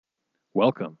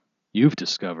Welcome. You've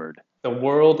discovered. The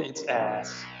world its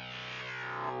ass.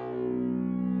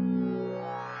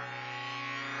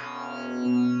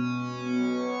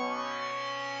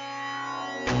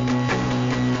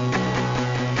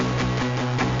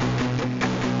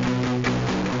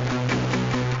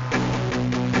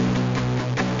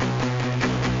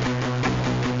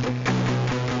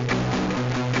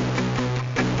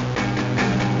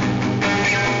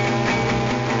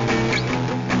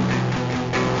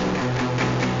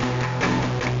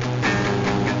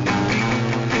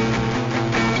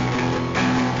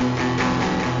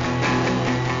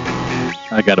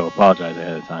 I got to apologize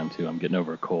ahead of time, too. I'm getting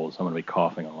over a cold, so I'm going to be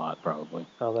coughing a lot, probably.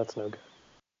 Oh, that's no good.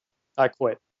 I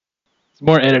quit. It's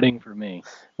more editing for me.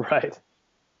 Right.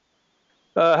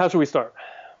 How should we start?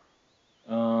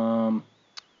 Um,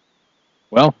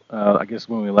 I guess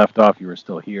when we left off, you were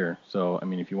still here. So, I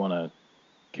mean, if you want to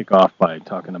kick off by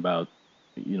talking about,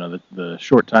 the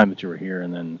short time that you were here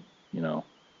and then,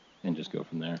 and just go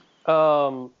from there.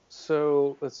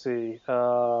 So let's see.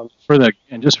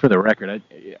 Just for the record,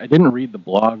 I didn't read the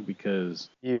blog because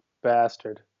You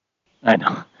bastard. I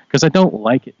know, because I don't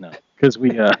like it now. Because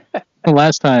the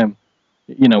last time,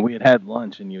 we had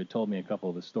lunch and you had told me a couple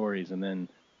of the stories, and then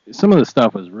some of the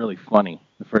stuff was really funny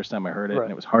the first time I heard it, and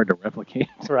Right. it was hard to replicate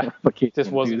Right. replicate the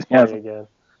Just wasn't funny enthusiasm.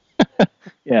 again.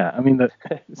 Yeah, I mean,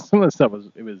 some of the stuff was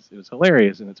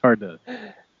hilarious, and it's hard to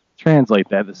translate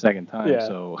that the second time. Yeah.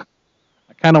 So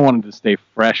I kind of wanted to stay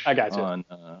fresh I got you.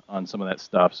 on some of that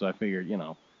stuff. So I figured,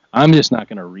 I'm just not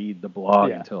going to read the blog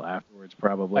Yeah. until afterwards, I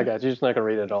probably, got you. You're just not gonna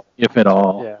read it all. if at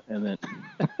all, Yeah. and then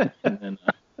and then.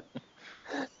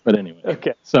 But anyway,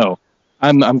 Okay. so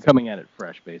I'm coming at it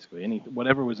fresh, basically.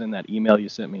 Whatever was in that email you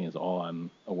sent me is all I'm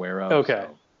aware of. Okay.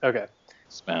 So Okay.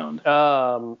 expound.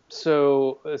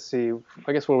 So let's see.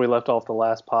 I guess when we left off the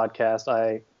last podcast,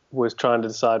 I was trying to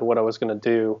decide what I was gonna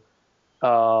do.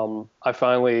 I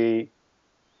finally,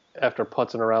 after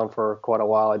putzing around for quite a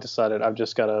while, I decided I've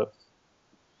just got to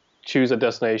choose a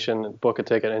destination, book a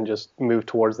ticket, and just move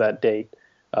towards that date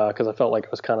because I felt like I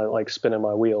was kind of like spinning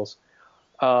my wheels.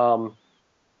 Um,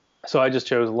 so I just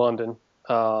chose London.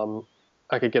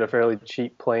 I could get a fairly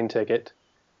cheap plane ticket,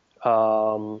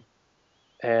 um,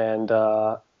 and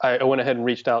I went ahead and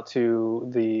reached out to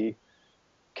the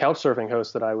couch surfing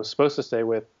host that I was supposed to stay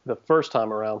with the first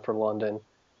time around for London.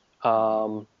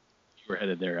 Um, You were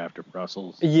headed there after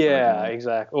Brussels Yeah, originally.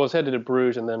 exactly. Well, I was headed to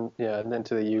Bruges and then and then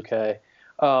to the UK.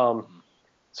 Um, Mhm.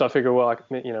 so I figured, well,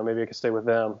 maybe I could stay with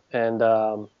them. And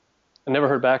I never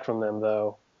heard back from them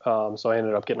though. So I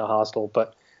ended up getting a hostel,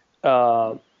 but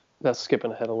uh, that's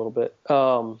skipping ahead a little bit.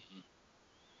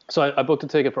 So I booked a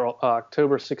ticket for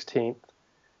October 16th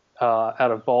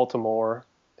out of Baltimore,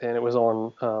 and it was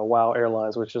on WoW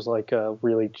Airlines, which is like a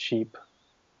really cheap.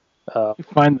 Uh, You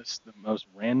find this the most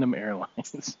random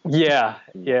airlines. Just yeah, wow.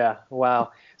 yeah,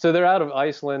 wow. So they're out of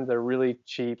Iceland. They're really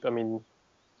cheap. I mean,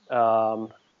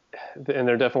 um, and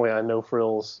they're definitely a no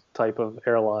frills type of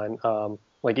airline.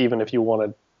 Like even if you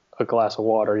wanted a glass of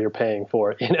water, you're paying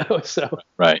for it, you know. So,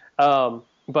 Right.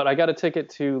 but I got a ticket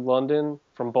to London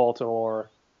from Baltimore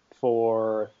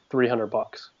for $300.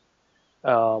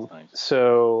 That's nice.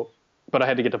 So, but I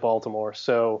had to get to Baltimore,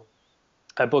 so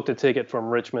I booked a ticket from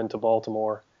Richmond to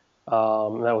Baltimore.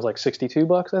 And that was like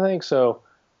 $62, I think. So,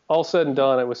 all said and Mhm.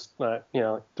 done, it was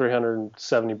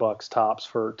 $370 tops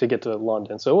for to get to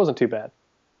London. So it wasn't too bad.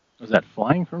 Was that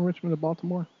flying from Richmond to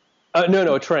Baltimore? No,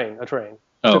 Or a train, a train.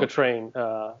 oh, Took a okay. train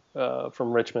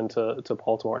from Richmond to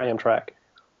Baltimore, Amtrak.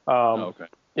 Oh, Um, okay.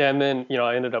 yeah, and then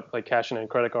I ended up like cashing in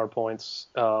credit card points,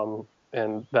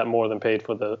 and that more than paid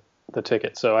for the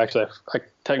ticket. So actually, I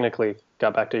technically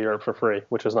got back to Europe for free,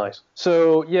 which was nice.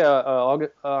 So yeah,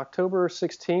 October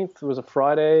 16th was a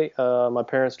Friday. My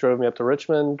parents drove me up to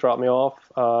Richmond, dropped me off,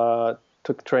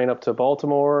 took the train up to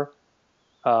Baltimore.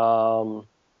 Um,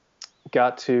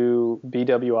 got to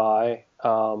BWI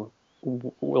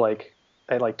like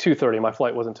at like 2:30. My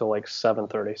flight wasn't until like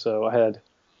 7:30, so I had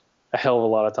a hell of a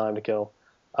lot of time to kill.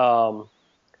 Um,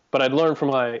 but I'd learned from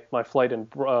my flight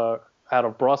out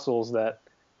of Brussels that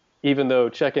even though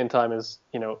check-in time is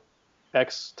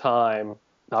X time,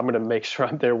 I'm going to make sure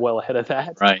I'm there well ahead of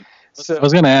that. Right. I So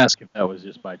was going to ask if that was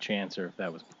just by chance or if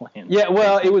that was planned yeah,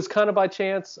 well, based it on. was kind of by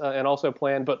chance and also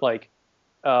planned, but like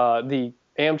the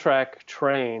Amtrak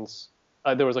trains,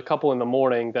 there was a couple in the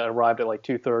morning that arrived at like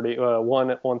 2:30, one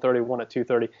at 1:30, one at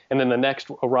 2:30, and then the next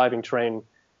arriving train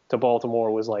to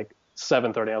Baltimore was like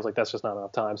 7:30. I was like, that's just not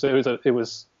enough time. So it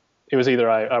was either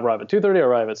I arrive at 2:30 or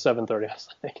arrive at 7:30. I was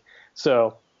like,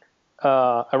 so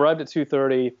I arrived at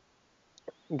 2:30,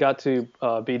 got to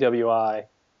BWI,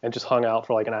 and just hung out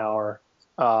for like an hour.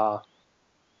 Uh,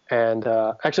 And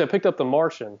actually, I picked up The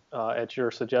Martian at your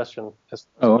suggestion as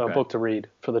Oh, a okay. book to read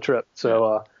for the trip.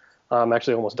 So I'm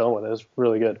actually almost done with it. It's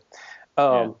really good.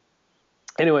 Yeah.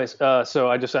 Anyways, so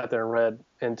I just sat there and read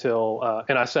until,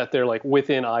 and I sat there like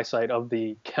within eyesight of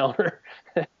the counter.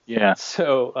 Yeah.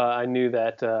 So I knew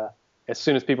that as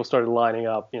soon as people started lining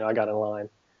up, I got in line.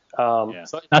 Yeah.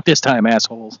 Not this time,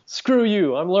 assholes. Screw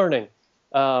you, I'm learning.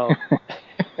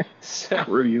 So,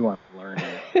 Screw you, I'm learning.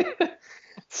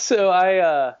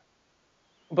 so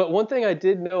but one thing I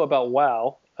did know about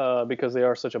WoW, because they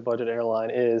are such a budget airline,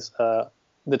 is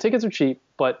the tickets are cheap,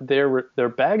 but their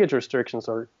baggage restrictions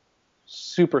are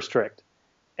super strict.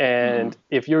 And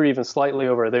if you're even slightly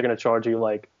over, they're going to charge you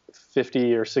like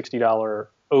 $50 or $60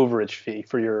 overage fee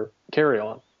for your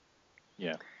carry-on.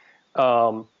 Yeah.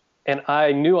 And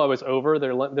I knew I was over.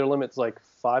 Their limit's like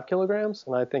 5 kilograms,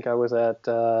 and I think I was at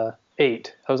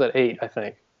 8. I was at 8, I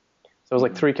think. So it was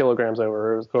like 3 kilograms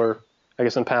over, or I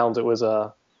guess in pounds it was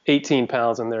 18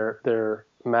 pounds, and their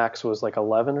max was like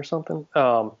 11 or something.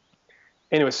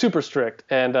 Anyway, super strict,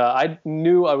 and I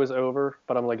knew I was over,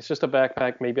 but I'm like, it's just a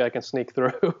backpack. Maybe I can sneak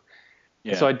through.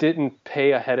 Yeah. So I didn't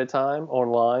pay ahead of time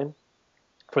online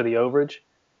for the overage.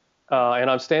 And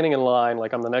I'm standing in line,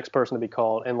 like I'm the next person to be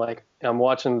called, and like I'm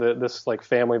watching this like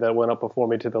family that went up before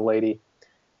me to the lady,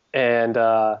 and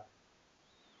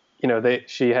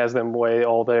she has them weigh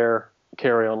all their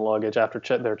carry-on luggage after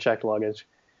their checked luggage,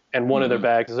 and one of their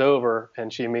bags is over,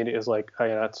 and she immediately is like, oh,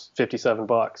 yeah, that's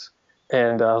 $57.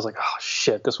 And I was like, oh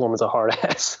shit, this woman's a hard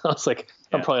ass. I was like,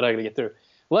 I'm probably not gonna get through.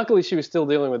 Luckily, she was still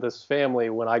dealing with this family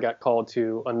when I got called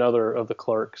to another of the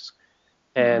clerks,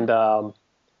 and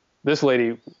this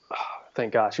lady,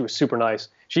 thank God, she was super nice.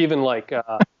 She even like,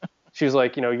 she was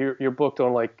like, you're booked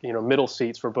on like, middle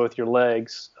seats for both your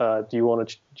legs. Do you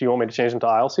want me to change them to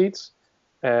aisle seats?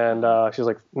 And she was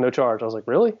like, no charge. I was like,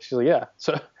 really? She's like, yeah.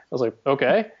 So I was like,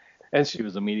 okay. And she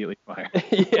was immediately fired.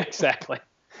 Yeah, exactly.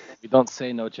 You don't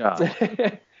say no charge.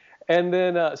 And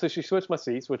then, so she switched my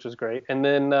seats, which was great. And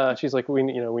then she's like, we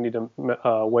need to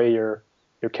weigh your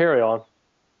carry-on.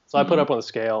 So I put up on the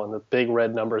scale, and the big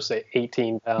red numbers say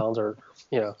 18 pounds or,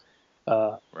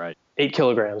 right. 8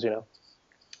 kilograms,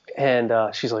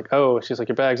 And she's like,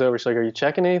 your bag's over. She's like, are you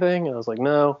checking anything? And I was like,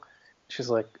 no. She's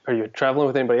like, are you traveling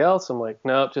with anybody else? I'm like,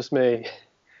 nope, just me.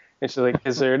 And she's like,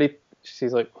 is there any?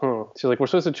 She's like, She's like, we're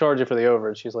supposed to charge you for the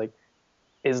overage. She's like,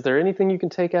 is there anything you can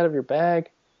take out of your bag?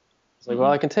 I was like,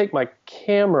 well, I can take my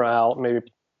camera out, maybe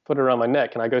put it around my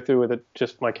neck. Can I go through with it,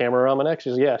 just my camera around my neck?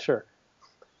 She's like, yeah, sure.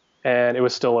 And it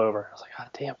was still over. I was like, God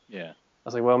damn. Yeah. I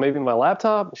was like, well, maybe my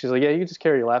laptop. She's like, yeah, you can just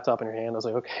carry your laptop in your hand. I was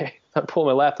like, okay. I pulled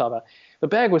my laptop out. The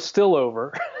bag was still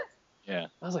over. Yeah.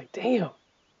 I was like, damn.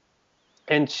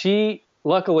 And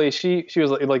luckily, she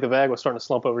was like the bag was starting to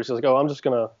slump over. She's like, oh, I'm just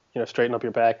gonna, straighten up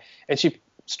your bag. And she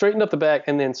straightened up the bag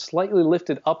and then slightly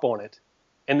lifted up on it,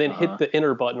 and then hit the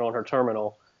enter button on her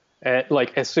terminal. And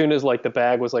like as soon as like the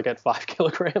bag was like at 5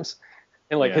 kilograms,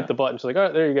 and like hit the button. She's like, all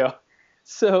right, there you go.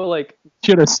 So like,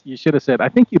 you should have said, I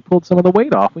think you pulled some of the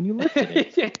weight off when you lifted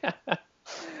it. Yeah.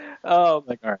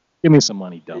 Like, all right, give me some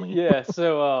money, dummy. Yeah.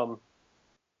 So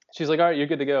she's like, all right, you're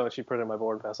good to go. And she printed my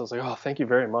board pass. I was like, oh, thank you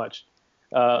very much.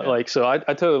 Like, so I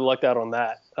totally lucked out on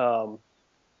that.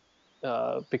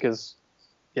 Because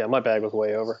my bag was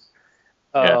way over.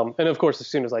 And of course, as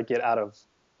soon as I get out of,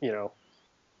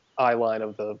 eye line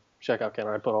of the checkout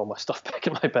counter, I put all my stuff back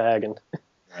in my bag and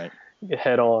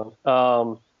head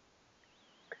on.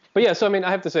 But yeah, so I mean,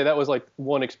 I have to say that was like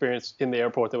one experience in the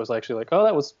airport that was actually like, oh,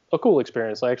 that was a cool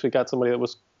experience. I actually got somebody that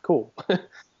was cool.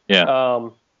 Yeah.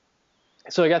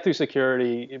 So I got through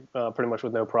security pretty much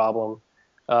with no problem.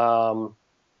 And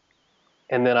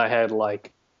then I had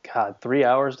like, 3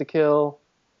 hours to kill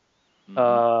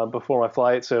before my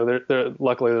flight. So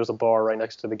luckily there's a bar right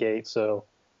next to the gate. So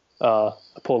I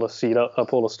pulled a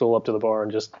stool up to the bar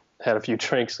and just had a few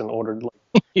drinks and ordered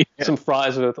like some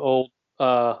fries with Old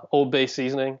Bay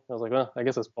seasoning. I was like, well, I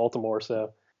guess it's Baltimore.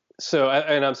 So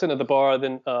and I'm sitting at the bar.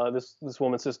 Then this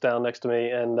woman sits down next to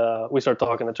me, and we start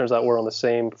talking. It turns out we're on the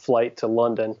same flight to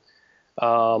London.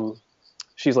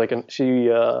 She's like, she's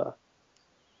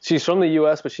from the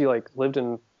U.S., but she like lived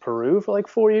in Peru for like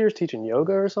 4 years teaching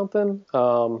yoga or something.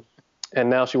 And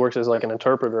now she works as like an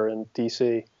interpreter in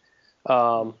D.C.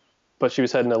 But she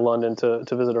was heading to London to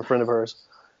visit a friend of hers.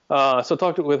 So I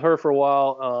talked with her for a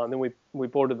while. Then we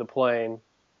boarded the plane,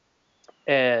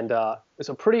 and it's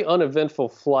a pretty uneventful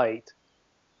flight.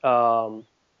 And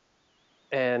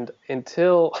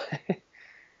until,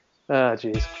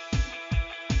 geez.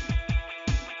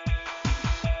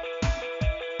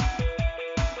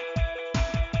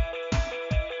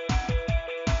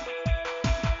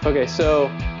 Okay, so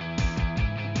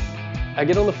I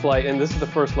get on the flight, and this is the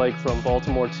first leg from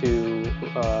Baltimore to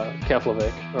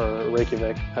Keflavik or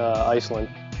Reykjavik, Iceland,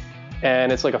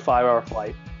 and it's like a 5-hour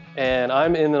flight. And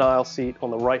I'm in an aisle seat on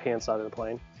the right-hand side of the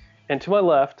plane, and to my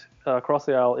left, across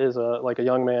the aisle, is a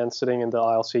young man sitting in the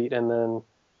aisle seat, and then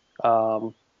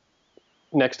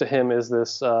next to him is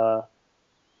this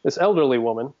elderly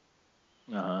woman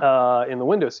in the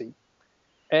window seat,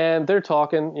 and they're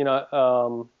talking.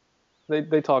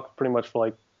 They talk pretty much for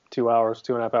like 2 hours,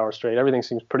 2.5 hours straight. Everything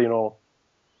seems pretty normal.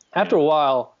 After a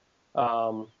while,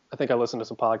 I think I listened to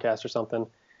some podcast or something,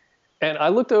 and I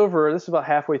looked over. This is about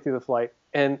halfway through the flight,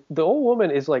 and the old woman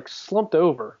is like slumped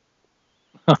over,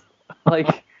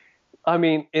 like, I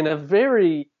mean, in a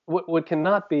very what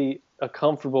cannot be a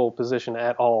comfortable position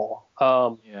at all.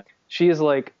 She is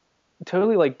like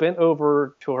totally like bent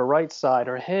over to her right side.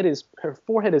 Her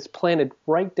forehead is planted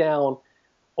right down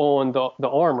on the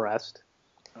armrest,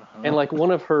 and like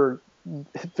one of her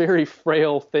very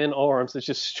frail, thin arms is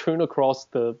just strewn across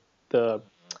the tray.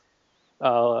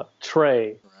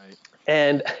 Right.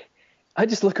 And I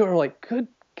just look over like, good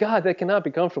God, that cannot be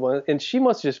comfortable. And she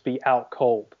must just be out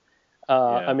cold.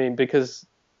 I mean, because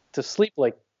to sleep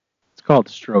like, it's called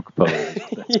stroke pose.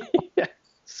 yeah.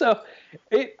 So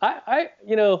it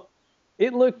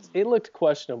looked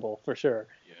questionable for sure.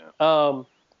 Yeah.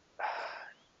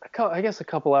 I guess a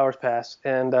couple hours pass,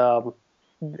 and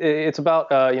it's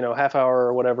about half hour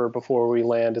or whatever before we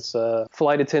land. It's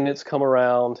flight attendants come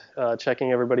around,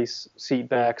 checking everybody's seat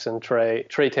backs and tray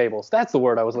tables. That's the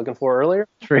word I was looking for earlier.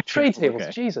 Tray tables.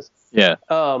 Okay. Jesus. Yeah.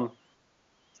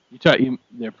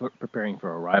 They're preparing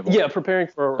for arrival. Yeah, preparing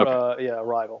for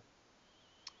arrival,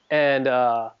 and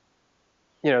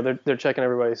they're checking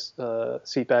everybody's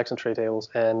seat backs and tray tables,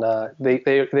 and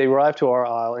they arrive to our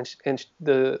aisle, and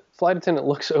the flight attendant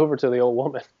looks over to the old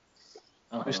woman,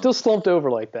 who's still slumped over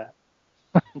like that,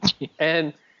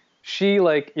 and she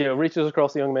reaches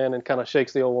across the young man and kind of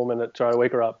shakes the old woman to try to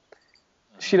wake her up.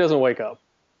 She doesn't wake up.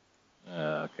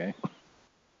 Okay.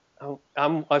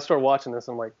 I start watching this.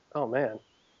 I'm like, oh man.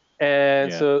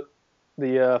 And so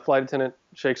the flight attendant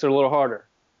shakes her a little harder.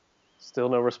 Still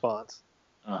no response.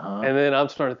 And then I'm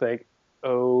starting to think,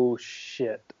 oh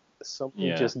shit,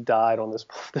 somebody just died on this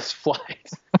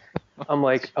flight. I'm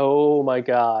like, oh my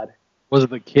God. Was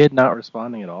the kid not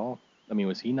responding at all? I mean,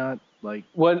 was he not like,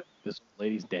 what? This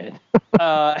lady's dead?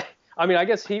 I mean, I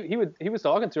guess he was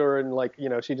talking to her, and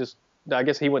I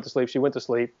guess he went to sleep. She went to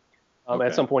sleep.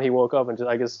 At some point he woke up, and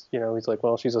I guess, he's like,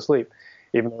 well, she's asleep,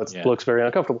 even though it looks very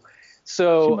uncomfortable.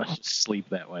 So she must sleep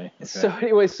that way. Okay. So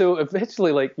anyway, so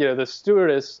eventually, the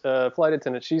stewardess, flight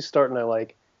attendant, she's starting to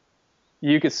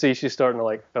you could see she's starting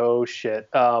to oh shit.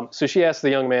 So she asks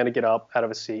the young man to get up out of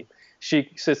his seat. She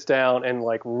sits down and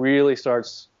really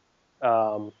starts,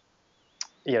 shaking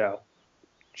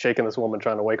this woman,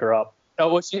 trying to wake her up.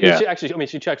 Oh, well, she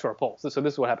checks for a pulse. So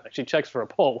this is what happened. She checks for a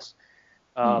pulse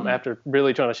after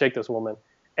really trying to shake this woman.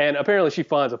 And apparently she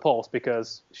finds a pulse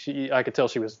because I could tell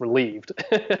she was relieved.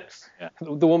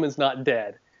 The woman's not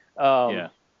dead.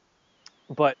 But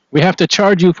we have to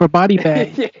charge you for body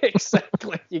bag. Yeah,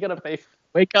 exactly. You got to pay.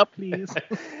 Wake up, please.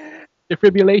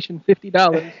 Defibrillation,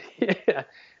 $50. Yeah.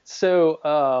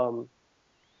 So,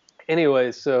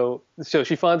 anyways, so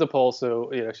she finds a pulse.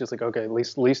 So, she's like, okay, at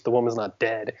least the woman's not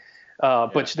dead.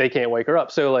 But they can't wake her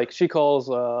up. So she calls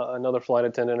another flight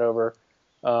attendant over.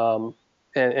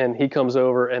 And he comes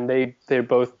over, and they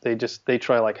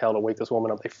try like hell to wake this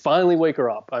woman up. They finally wake her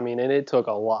up. I mean, and it took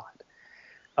a lot.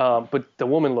 But the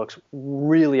woman looks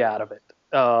really out of it.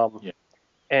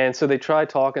 And so they try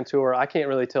talking to her. I can't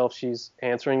really tell if she's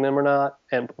answering them or not.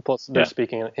 And plus they're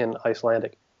speaking in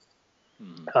Icelandic.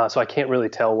 So I can't really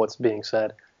tell what's being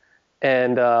said.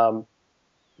 And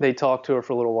they talk to her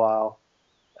for a little while.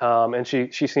 And she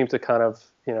seems to kind of,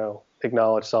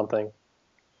 acknowledge something.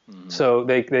 So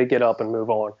they get up and move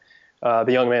on.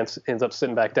 The young man ends up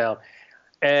sitting back down.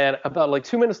 And about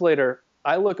 2 minutes later,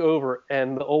 I look over,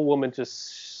 and the old woman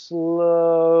just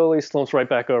slowly slumps right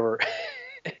back over.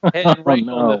 And on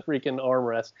the freaking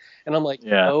armrest. And I'm like,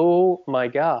 oh my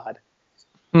God.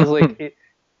 It's like,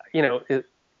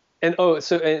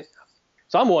 so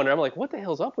I'm wondering, I'm like, what the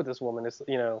hell's up with this woman? Is,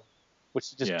 was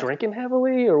she just drinking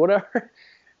heavily or whatever?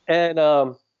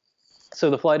 And so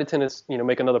the flight attendants,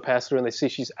 make another pass through, and they see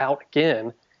she's out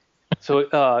again. So,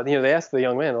 they asked the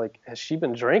young man, has she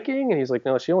been drinking? And he's like,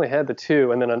 no, she only had the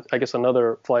 2. And then I guess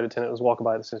another flight attendant was walking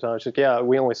by at the same time. She's like, yeah,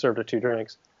 we only served her 2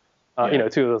 drinks. 2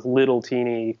 of those little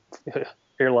teeny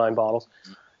airline bottles.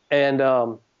 And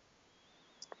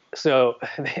so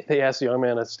they asked the young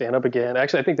man to stand up again.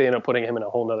 Actually, I think they ended up putting him in a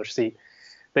whole nother seat.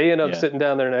 They end up sitting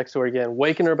down there next to her again,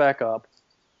 waking her back up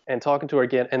and talking to her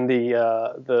again. And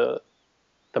the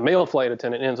the male flight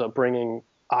attendant ends up bringing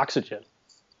oxygen.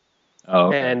 Oh,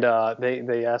 okay. And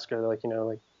they ask her, like,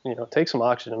 take some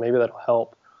oxygen, maybe that'll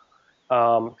help.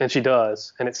 And she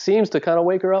does, and it seems to kind of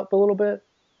wake her up a little bit.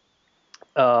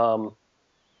 But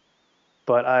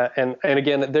and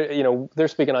again, they're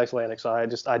speaking Icelandic, so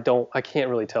I can't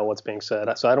really tell what's being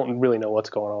said. So I don't really know what's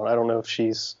going on. I don't know if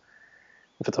it's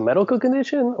a medical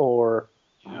condition, or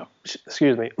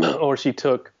excuse me, or she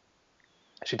took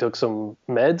some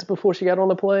meds before she got on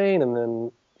the plane, and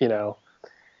then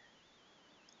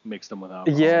mixed them with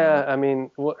alcohol. Yeah, I mean,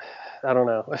 I don't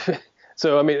know.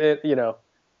 So I mean,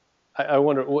 I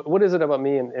wonder what is it about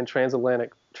me and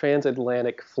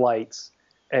transatlantic flights,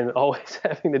 and always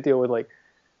having to deal with like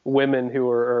women who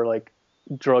are like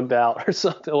drugged out or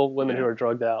something, old women who are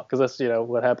drugged out, because that's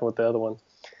what happened with the other one.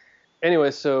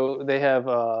 Anyway, so they have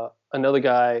another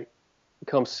guy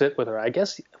come sit with her. I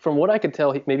guess from what I could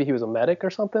tell, maybe he was a medic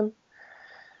or something.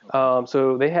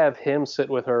 So they have him sit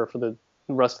with her for the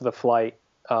rest of the flight,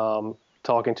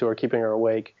 talking to her, keeping her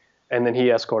awake, and then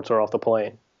he escorts her off the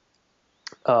plane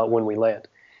when we land.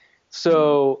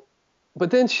 So, but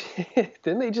then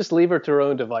then they just leave her to her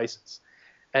own devices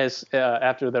as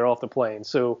after they're off the plane.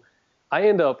 So I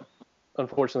end up,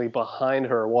 unfortunately, behind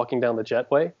her walking down the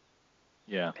jetway.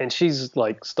 Yeah. And she's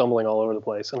like stumbling all over the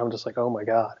place, and I'm just like, oh my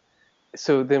God.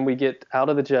 So then we get out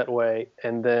of the jetway,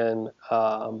 and then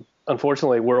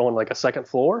unfortunately we're on like a second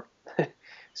floor.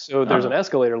 So there's an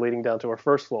escalator leading down to our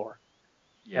first floor.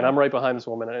 Yeah. And I'm right behind this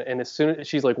woman, and as soon as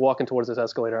she's like walking towards this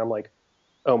escalator, I'm like,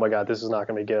 oh my God, this is not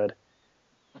going to be good.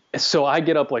 So I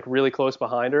get up like really close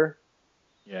behind her.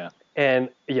 Yeah. And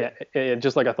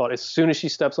just like I thought, as soon as she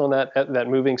steps on that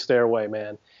moving stairway,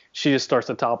 man, she just starts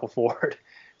to topple forward.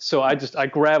 So I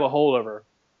grab a hold of her.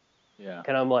 Yeah.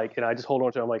 And I'm like, and I just hold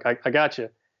on to her. I'm like, I got you.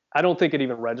 I don't think it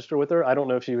even registered with her. I don't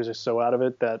know if she was just so out of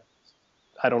it that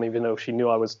I don't even know if she knew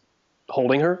I was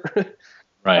holding her.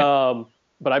 Right.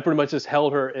 But I pretty much just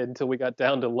held her until we got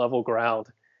down to level ground.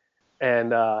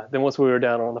 And then once we were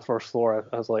down on the first floor,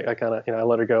 I was like, I kind of, I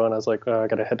let her go, and I was like, I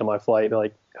got to head to my flight.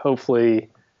 Like, hopefully,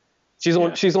 she's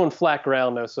on flat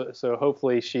ground though, so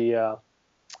hopefully she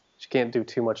can't do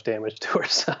too much damage to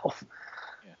herself.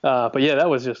 Yeah. But yeah,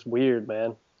 that was just weird,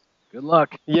 man. Good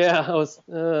luck. Yeah, it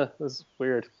was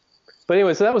weird. But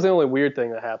anyway, so that was the only weird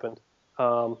thing that happened.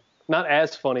 Not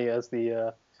as funny as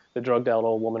the drugged out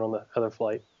old woman on the other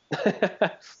flight.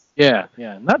 Yeah,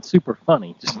 not super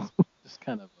funny, just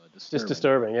kind of disturbing. Just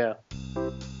disturbing, yeah.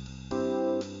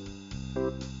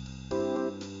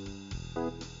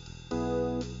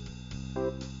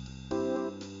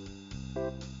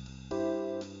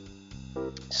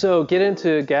 So get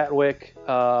into Gatwick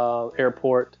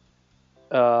Airport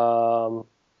and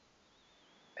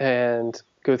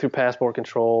go through passport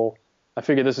control. I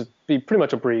figured this would be pretty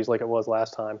much a breeze like it was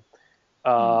last time.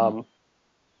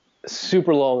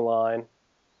 Super long line,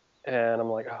 and I'm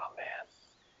like, oh man.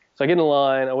 So I get in the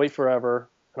line, I wait forever,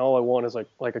 and all I want is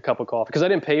like a cup of coffee, because I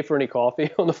didn't pay for any coffee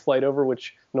on the flight over,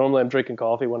 which normally I'm drinking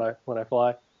coffee when I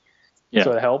fly. Yeah.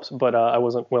 So it helps, but I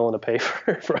wasn't willing to pay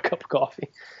for a cup of coffee.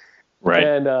 Right.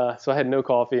 And so I had no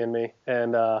coffee in me,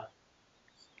 and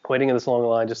waiting in this long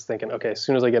line, just thinking, okay, as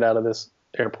soon as I get out of this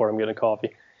airport, I'm getting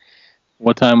coffee.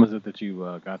 What time was it that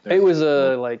you got there? It was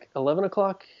like 11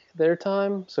 o'clock their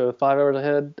time, so 5 hours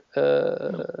ahead.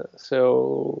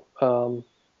 So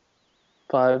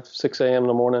 5, 6 a.m. in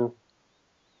the morning,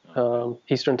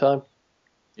 Eastern time.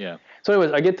 Yeah. So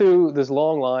anyways, I get through this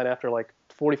long line after like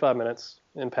 45 minutes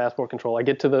in passport control. I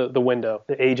get to the window.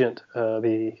 The agent,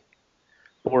 the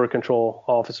border control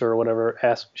officer or whatever,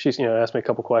 asked me a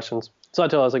couple questions. So I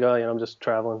tell her, I was like, oh, I'm just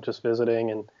traveling, just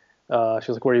visiting. And she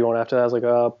was like, where are you going after that? I was like,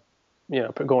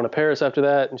 going to Paris after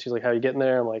that. And she's like, how are you getting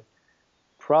there? I'm like,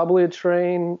 probably a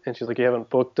train. And she's like, you haven't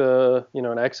booked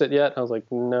an exit yet? I was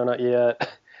like, no, not yet.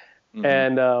 Mm-hmm.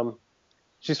 And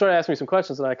she started asking me some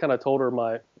questions, and I kind of told her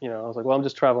I was like, well, I'm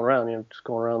just traveling around, just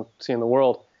going around seeing the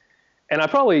world. And I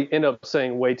probably end up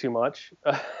saying way too much,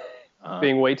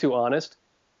 being way too honest.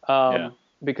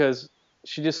 Because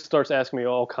she just starts asking me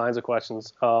all kinds of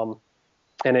questions.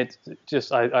 And it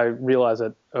just, I realized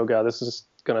that, oh God, this is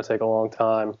going to take a long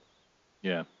time.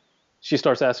 Yeah. She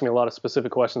starts asking me a lot of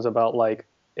specific questions about like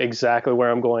exactly where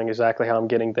I'm going, exactly how I'm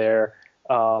getting there.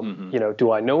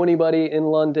 Do I know anybody in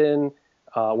London?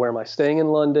 Where am I staying in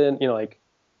London?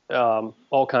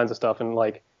 All kinds of stuff. And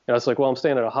it's like, well, I'm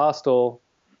staying at a hostel.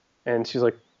 And she's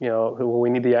like, we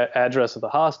need the address of the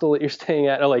hostel that you're staying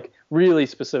at. Like really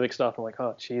specific stuff. I'm like,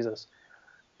 oh, Jesus.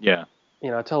 Yeah.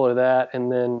 I tell her that.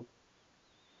 And then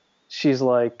she's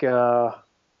like,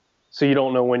 so you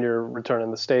don't know when you're returning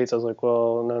to the States? I was like,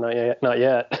 well, no, not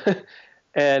yet.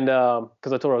 And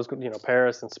because I told her I was,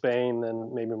 Paris and Spain,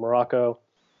 then maybe Morocco.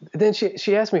 Then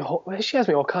she asked me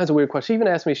all kinds of weird questions. She even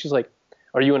asked me, she's like,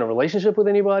 "Are you in a relationship with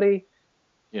anybody?"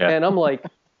 Yeah. And I'm like,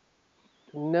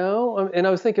 "No." And I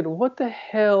was thinking, what the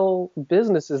hell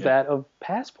business is Yeah. that of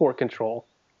passport control?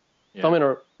 If I'm Yeah. in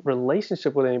a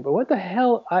relationship with anybody, what the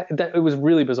hell? It was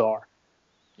really bizarre.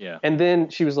 Yeah. And then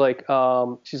she was like,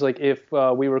 she's like, if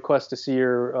we request to see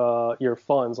your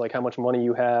funds, like how much money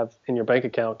you have in your bank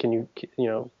account, can you,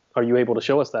 are you able to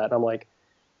show us that? And I'm like,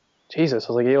 Jesus.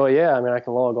 I was like, yeah. I mean, I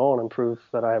can log on and prove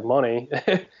that I have money.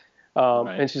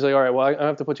 Right. And she's like, all right, well, I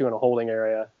have to put you in a holding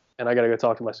area, and I got to go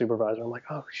talk to my supervisor. I'm like,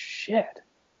 oh shit.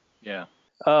 Yeah.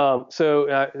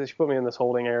 So she put me in this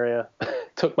holding area,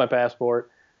 took my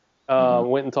passport, Hmm.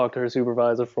 went and talked to her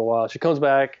supervisor for a while. She comes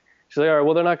back. She's like, all right,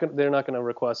 well, they're not gonna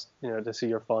request, to see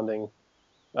your funding.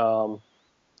 Um,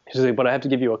 she's like, but I have to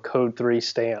give you a code 3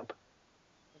 stamp.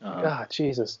 Uh-huh. God,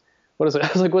 Jesus. What is it? I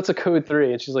was like, what's a code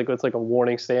 3? And she's like, it's like a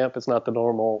warning stamp. It's not the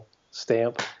normal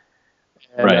stamp.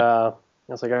 And Right. I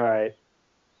was like, all right.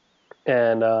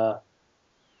 And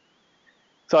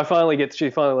so she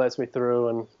finally lets me through,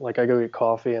 and like I go get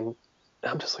coffee, and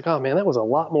I'm just like, oh man, that was a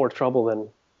lot more trouble than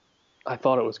I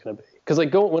thought it was going to be. Because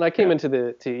like when I came Yeah. into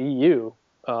the EU,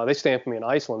 they stamped me in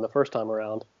Iceland the first time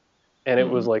around, and it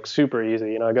was Hmm. like super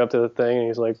easy. I go up to the thing, and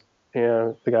he's like,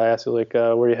 the guy asked me like,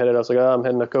 where are you headed? I was like, oh, I'm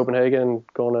heading to Copenhagen,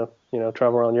 going to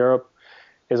travel around Europe.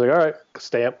 He's like, all right,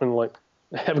 stamp, and like,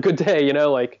 have a good day,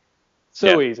 like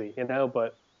Yeah. so easy,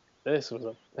 But this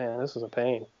was a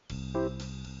pain.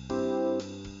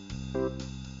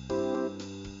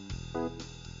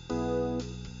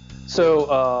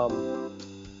 So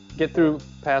get through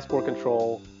passport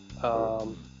control.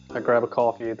 I grab a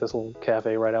coffee at this little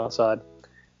cafe right outside,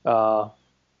 uh,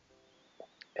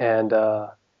 and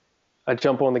I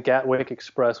jump on the Gatwick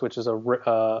Express, which is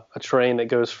a train that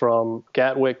goes from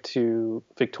Gatwick to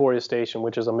Victoria Station,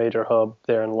 which is a major hub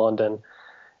there in London.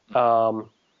 Um,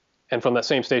 and from that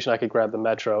same station, I could grab the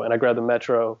metro, and I grabbed the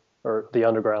metro or the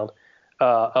underground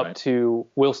up Right. to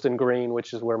Willesden Green,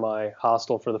 which is where my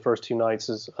hostel for the first 2 nights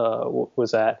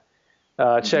was at.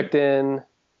 Hmm. Checked in.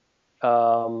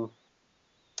 Um,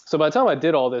 so by the time I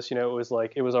did all this, it was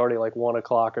already like 1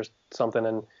 o'clock or something,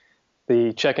 and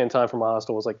the check-in time for my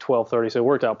hostel was like 12:30, so it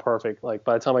worked out perfect. Like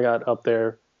by the time I got up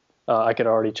there, I could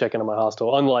already check into my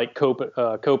hostel. Unlike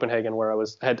Copenhagen, where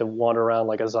had to wander around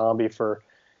like a zombie for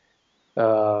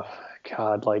uh,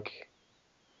 God, like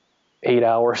 8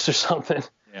 hours or something.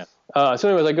 Yeah. So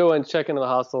anyways, I go and check into the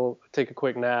hostel, take a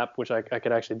quick nap, which I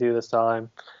could actually do this time.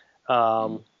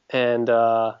 Hmm. And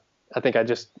I think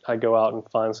I go out and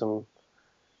find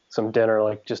some dinner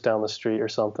like just down the street or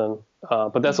something.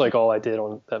 But that's Hmm. like all I did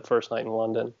on that first night in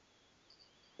London.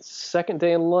 Second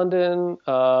day in London,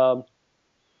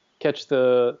 catch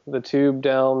the tube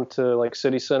down to like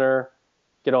city center,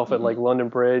 get off at Hmm. like London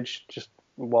Bridge, just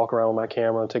walk around with my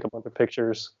camera, take a bunch of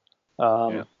pictures,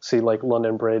 Yeah. see like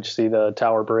London Bridge, see the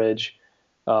Tower Bridge,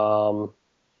 um,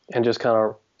 and just kind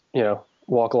of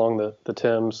walk along the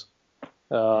Thames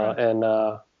Right.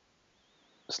 and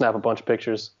snap a bunch of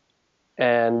pictures.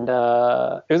 And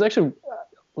it was actually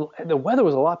the weather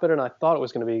was a lot better than I thought it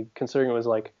was going to be, considering it was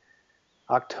like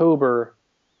October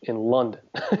in London.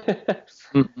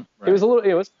 Mhm. It was Right. a little,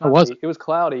 it was How was cloudy. it? It was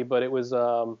cloudy, but it was,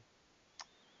 and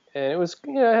it was,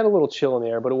 I had a little chill in the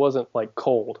air, but it wasn't like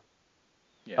cold.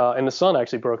 Yeah. And the sun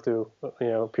actually broke through,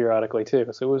 periodically too.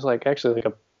 So it was like actually like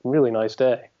a really nice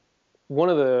day. One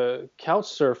of the couch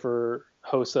surfer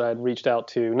hosts that I'd reached out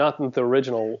to, not the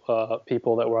original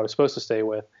people that I was supposed to stay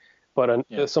with, but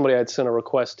Yeah. somebody I'd sent a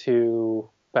request to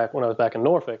back when I was back in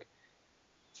Norfolk,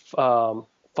 um,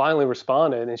 finally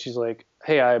responded, and she's like,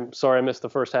 "Hey, I'm sorry I missed the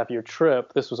first half of your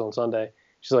trip. This was on Sunday."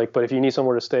 She's like, "But if you need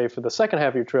somewhere to stay for the second half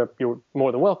of your trip, you're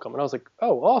more than welcome." And I was like,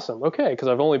 "Oh, awesome. Okay," because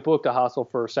I've only booked a hostel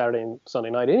for Saturday and Sunday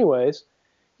night, anyways.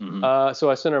 Hmm. So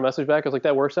I sent her a message back. I was like,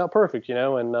 "That works out perfect,"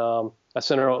 And I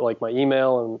sent her like my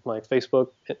email and my Facebook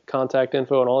contact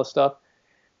info and all this stuff.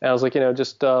 And I was like,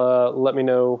 just let me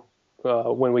know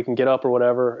when we can get up or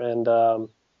whatever. And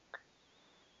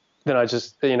then I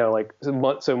just, like,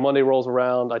 so Monday rolls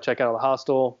around, I check out of the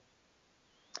hostel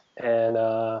and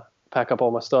pack up all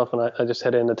my stuff, and I just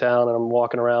head into town, and I'm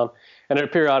walking around, and then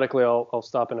periodically I'll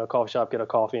stop in a coffee shop, get a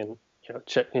coffee, and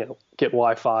check, get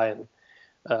Wi-Fi and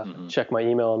Hmm. check my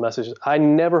email and messages. I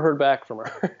never heard back from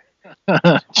her.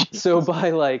 So Jesus.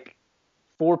 by like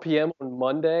 4 p.m. on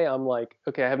Monday, I'm like,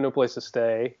 okay, I have no place to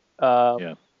stay.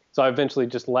 Yeah. So I eventually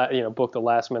just booked a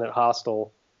last minute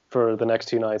hostel for the next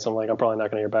 2 nights. I'm like, I'm probably not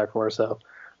going to hear back from her, so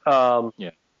um,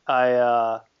 Yeah.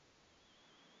 I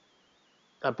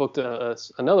I booked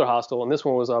another hostel, and this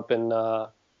one was up in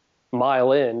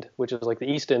Mile End, which is like the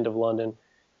East End of London.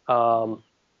 Um,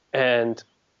 and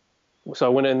so I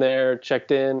went in there,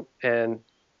 checked in, and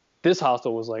this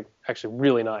hostel was like actually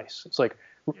really nice. It's like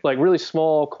really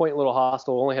small, quaint little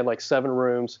hostel. Only had like 7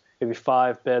 rooms, maybe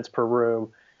 5 beds per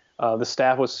room. The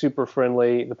staff was super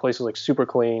friendly. The place was like super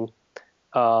clean.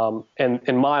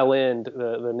 And Mile End,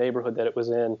 the neighborhood that it was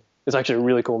in, is actually a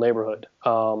really cool neighborhood.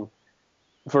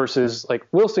 Versus like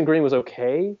Wilson Green was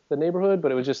okay, the neighborhood,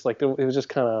 but it was just like it was just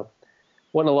kind of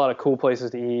wasn't a lot of cool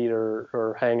places to eat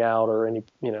or hang out or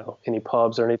any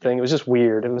pubs or anything. It was just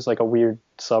weird. It was like a weird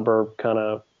suburb kind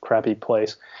of crappy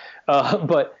place.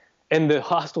 But and the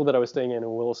hostel that I was staying in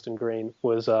Williston Green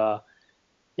was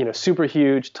super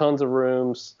huge, tons of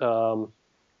rooms.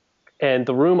 And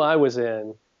the room I was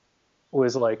in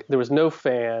was like there was no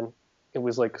fan. It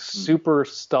was like super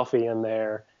stuffy in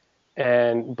there.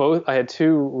 And I had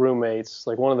 2 roommates.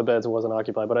 Like one of the beds wasn't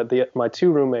occupied, but my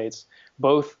 2 roommates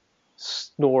both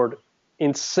snored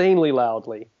insanely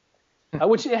loudly,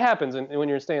 which it happens when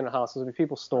you're staying in a hostel.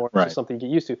 People snore; it's just something you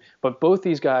get used to. But both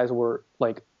these guys were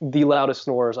like the loudest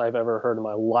snorers I've ever heard in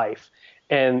my life,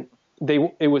 and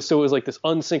it was like this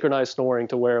unsynchronized snoring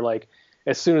to where like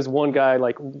as soon as one guy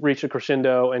like reached a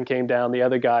crescendo and came down, the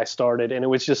other guy started, and it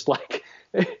was just like.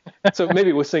 So maybe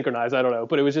it was synchronized, I don't know,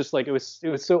 but it was just like it was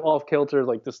so off kilter,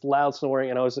 like this loud snoring,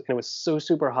 and it was so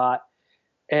super hot,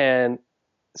 and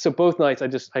so both nights I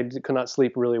could not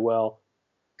sleep really well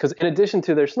because in addition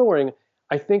to their snoring,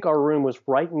 I think our room was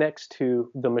right next to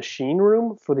the machine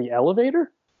room for the elevator.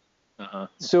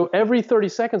 So every 30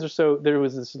 seconds or so, there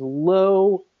was this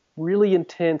low, really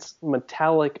intense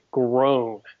metallic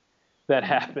groan that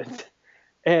happened,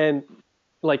 and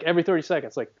like every 30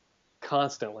 seconds, like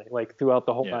constantly, like throughout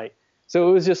the whole night. So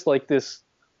it was just like this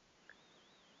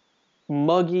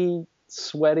muggy,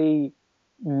 sweaty,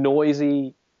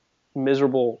 noisy,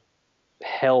 miserable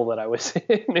hell that I was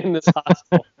in this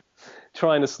hostel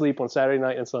trying to sleep on Saturday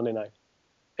night and Sunday night.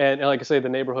 And like I say, the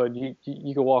neighborhood,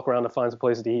 you could walk around to find some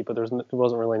places to eat, but there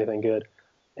wasn't really anything good.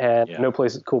 And no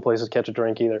cool places to catch a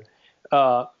drink either.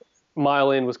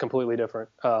 Mile End was completely different.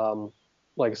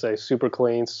 Like I say, super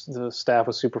clean. The staff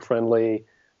was super friendly.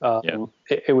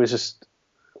 It was just,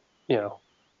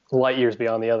 light years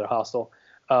beyond the other hostel.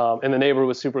 And the neighborhood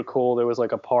was super cool. There was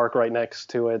like a park right next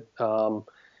to it.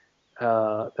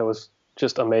 That was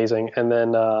just amazing. And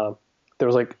then there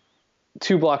was like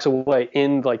 2 blocks away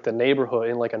in like the neighborhood,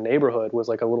 in like a neighborhood, was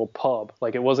like a little pub.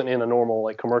 Like it wasn't in a normal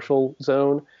like commercial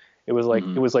zone. It was like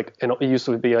it used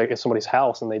to be like in somebody's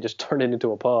house, and they just turned it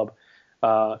into a pub.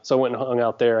 So I went and hung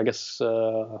out there. I guess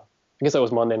that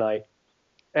was Monday night.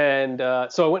 And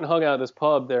so I went and hung out at this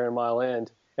pub there in Mile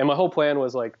End. And my whole plan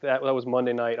was like that was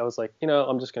Monday night. I was like,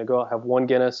 I'm just going to go out, have 1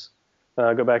 Guinness,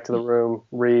 go back to the room,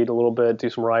 read a little bit, do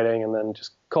some writing, and then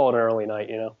just call it an early night,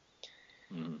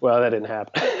 Well, that didn't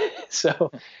happen.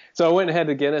 So I went and had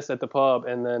the Guinness at the pub,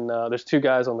 and then there's 2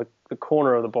 guys on the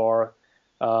corner of the bar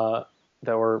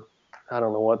that were, I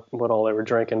don't know what all they were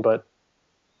drinking, but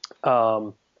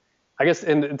I guess,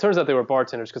 and it turns out they were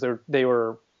bartenders because they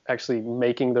were actually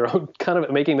making their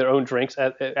own drinks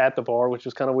at the bar, which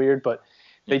was kind of weird. But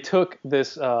they took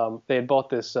this, they had bought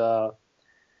this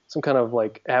some kind of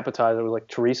like appetizer with like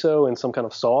chorizo and some kind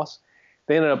of sauce.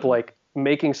 They ended up like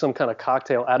making some kind of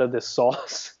cocktail out of this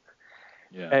sauce,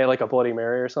 like a Bloody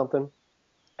Mary or something.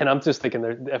 And I'm just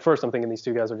thinking, at first I'm thinking these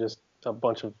 2 guys are just a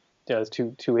bunch of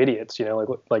two idiots,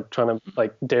 like trying to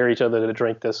like dare each other to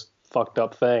drink this fucked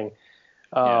up thing.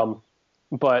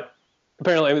 But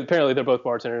apparently they're both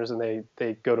bartenders, and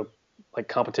they go to like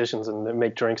competitions and they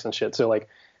make drinks and shit. So like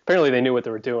apparently they knew what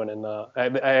they were doing. And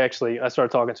I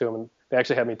started talking to them, and they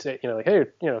actually had me like, hey,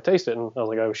 taste it. And I was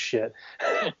like, oh shit.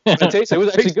 I tasted it. It was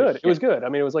actually good. It was good. I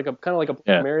mean, it was like kind of like a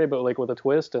Bloody Mary, but like with a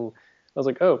twist. And I was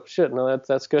like, oh shit, no,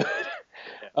 that's good.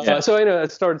 So I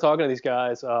started talking to these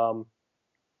guys,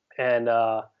 and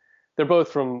they're both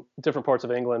from different parts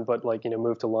of England, but like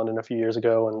moved to London a few years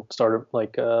ago and started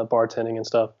like bartending and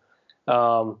stuff.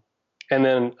 And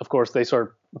then of course they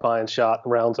started buying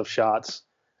rounds of shots.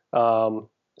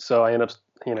 So I ended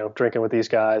up drinking with these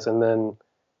guys, and then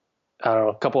I don't know,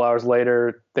 a couple hours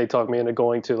later they talked me into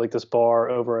going to like this bar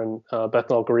over in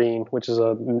Bethnal Green, which is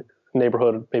a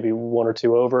neighborhood maybe 1 or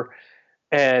 2 over,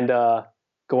 and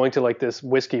going to like this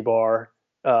whiskey bar,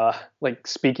 like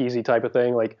speakeasy type of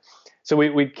thing. Like, so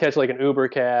we'd catch like an Uber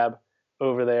cab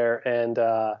over there, and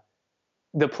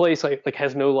the place like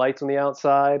has no lights on the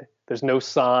outside. There's no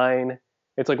sign.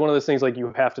 It's like one of those things like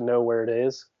you have to know where it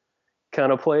is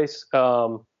kind of place.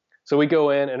 So we go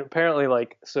in, and apparently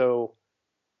so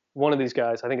one of these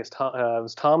guys, I think it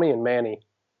was Tommy and Manny.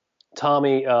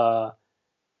 Tommy,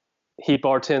 he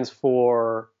bartends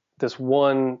for this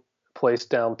one place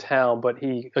downtown, but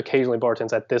he occasionally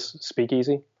bartends at this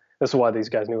speakeasy. This is why these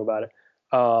guys knew about it.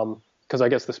 Because I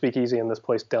guess the speakeasy and this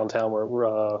place downtown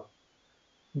were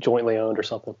jointly owned or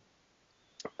something.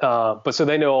 But so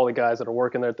they know all the guys that are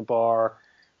working there at the bar.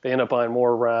 They end up buying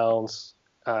more rounds.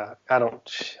 I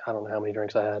don't know how many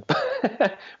drinks I had,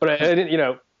 but I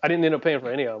didn't, I didn't end up paying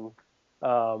for any of them.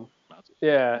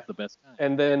 Yeah. That's the best kind.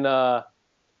 And then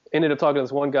ended up talking to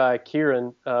this one guy,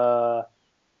 Kieran,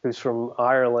 who's from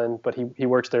Ireland, but he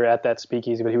works there at that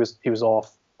speakeasy, but he was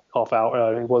off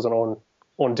out. He wasn't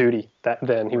on duty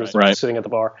then. He was sitting at the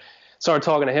bar. Started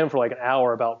talking to him for like an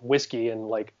hour about whiskey and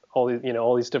like all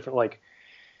these different like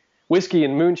whiskey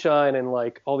and moonshine and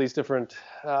like all these different.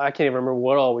 I can't even remember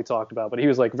what all we talked about, but he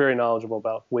was like very knowledgeable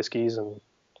about whiskeys and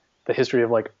the history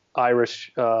of like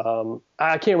Irish. I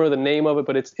can't remember the name of it,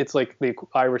 but it's like the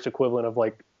Irish equivalent of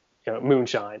like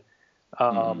moonshine.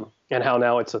 And how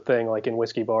now it's a thing like in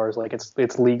whiskey bars, like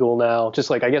it's legal now. Just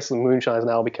like I guess the moonshine is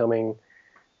now becoming,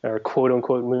 or quote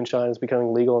unquote moonshine is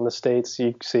becoming legal in the States.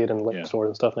 You see it in liquor stores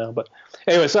and stuff now. But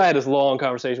anyway, so I had this long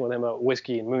conversation with him about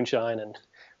whiskey and moonshine and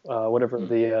whatever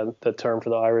the term for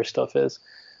the Irish stuff is.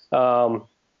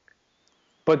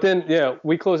 But then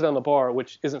we closed down the bar,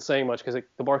 which isn't saying much because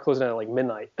the bar closed down at like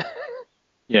midnight.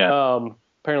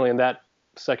 Apparently in that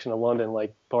section of London,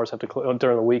 like bars have to close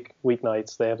during the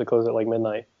weeknights. They have to close at like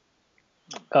midnight.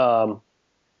 But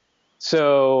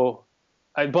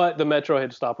the metro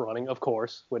had stopped running, of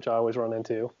course, which I always run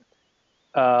into.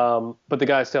 But the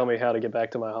guys tell me how to get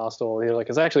back to my hostel. They're like,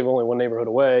 it's actually only one neighborhood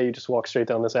away. You just walk straight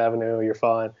down this avenue. You're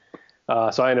fine.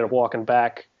 So I ended up walking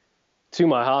back to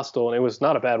my hostel, and it was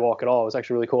not a bad walk at all. It was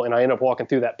actually really cool. And I ended up walking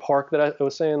through that park that I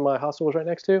was saying my hostel was right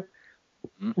next to.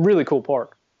 Really cool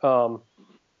park. So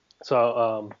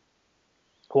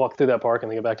walked through that park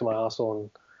and then get back to my hostel and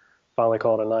finally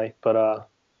call it a night. But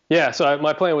so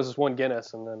my plan was just one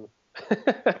Guinness, and then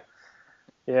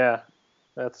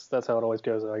that's how it always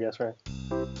goes, I guess, right?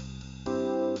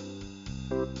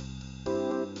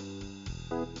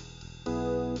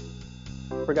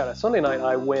 Forgot it. Sunday night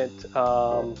I went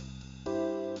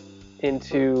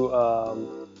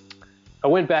I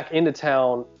went back into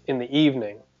town in the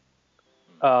evening,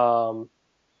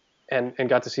 and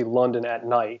got to see London at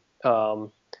night.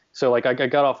 So like I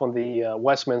got off on the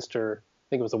Westminster, I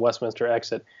think it was the Westminster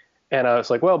exit, and I was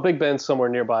like, well, Big Ben's somewhere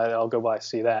nearby. I'll go by and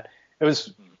see that. It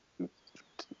was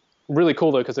really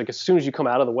cool though, because like as soon as you come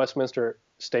out of the Westminster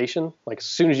station, like as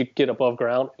soon as you get above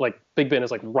ground, like Big Ben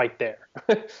is like right there.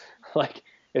 Like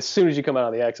as soon as you come out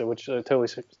of the exit, which totally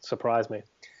surprised me.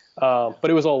 But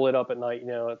it was all lit up at night.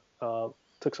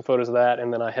 Took some photos of that,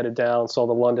 and then I headed down, saw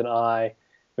the London Eye,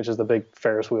 which is the big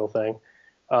Ferris wheel thing,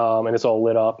 and it's all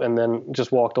lit up. And then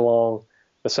just walked along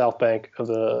the south bank of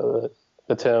the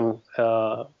Thames,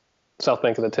 south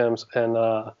bank of the Thames, and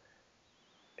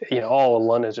all of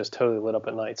London is just totally lit up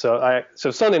at night. So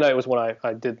Sunday night was when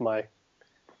I did my,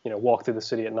 walk through the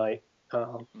city at night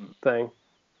thing.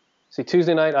 See,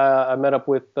 Tuesday night I met up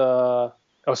with.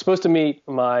 I was supposed to meet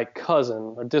my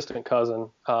cousin, or distant cousin,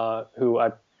 who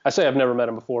I say I've never met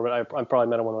him before, but I probably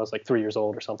met him when I was like 3 years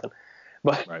old or something.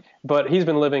 But he's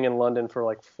been living in London for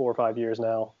like 4 or 5 years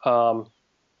now.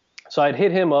 So I'd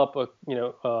hit him up,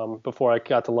 before I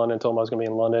got to London, told him I was going to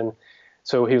be in London.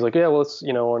 So he was like, yeah, well, let's,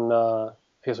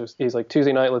 he's like,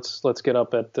 Tuesday night, let's get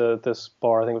up at this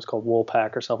bar. I think it was called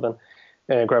Woolpack or something,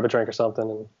 and grab a drink or something.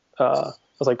 And I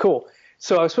was like, cool.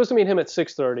 So I was supposed to meet him at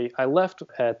 6:30. I left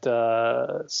at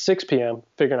 6 p.m.,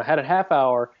 figuring I had a half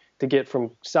hour to get from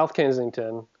South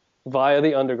Kensington via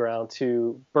the Underground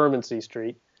to Bermondsey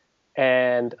Street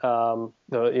and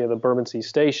the Bermondsey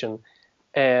Station.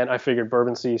 And I figured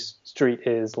Bermondsey Street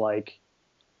is like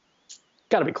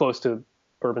got to be close to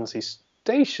Bermondsey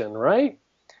Station, right?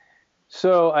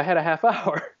 So I had a half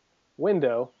hour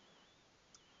window,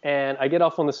 and I get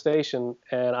off on the station,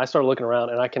 and I started looking around,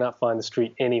 and I cannot find the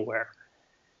street anywhere.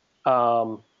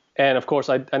 And of course,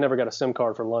 I never got a SIM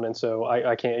card for London, so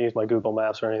I can't use my Google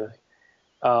Maps or anything.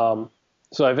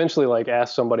 So I eventually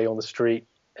asked somebody on the street,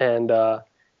 and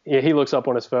he looks up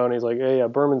on his phone. And he's like, "Hey,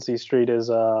 Bermondsey Street is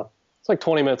it's like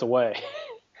 20 minutes away." I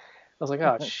was like,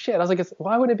 "Oh shit!" I was like,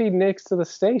 "Why would it be next to the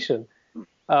station?"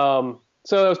 So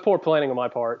that was poor planning on my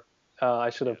part.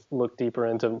 I should have looked deeper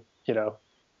into,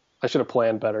 I should have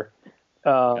planned better.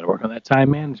 Got to work on that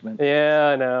time management.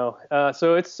 Yeah, I know.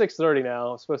 So it's 6:30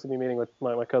 now. I'm supposed to be meeting with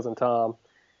my cousin Tom,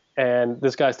 and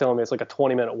this guy's telling me it's like a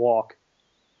 20-minute walk.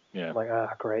 Yeah. I'm like,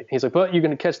 great. He's like, but you're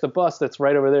going to catch the bus that's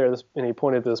right over there. And he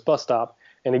pointed to this bus stop,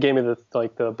 and he gave me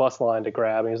the bus line to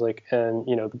grab. And he's like, and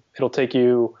it'll take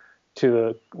you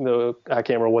to the I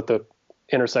can't remember what the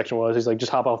intersection was. He's like,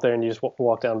 just hop off there and you just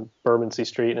walk down Bermondsey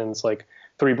Street, and it's like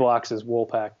 3 blocks is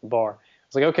Woolpack, the bar. I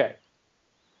was like, okay.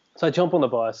 So I jump on the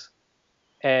bus,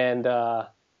 and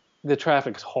the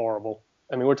traffic's horrible.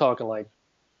 I mean, we're talking like,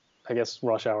 I guess,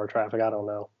 rush hour traffic. I don't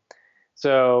know.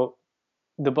 So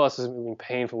the bus is moving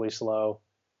painfully slow,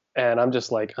 and I'm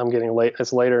just like, I'm getting late.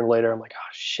 It's later and later. I'm like, oh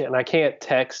shit, and I can't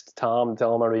text Tom and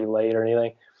tell him I'm gonna be late or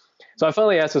anything. So I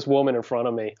finally asked this woman in front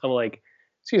of me. I'm like,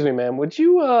 excuse me, ma'am, would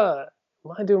you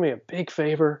mind doing me a big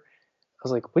favor? I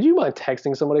was like, would you mind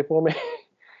texting somebody for me?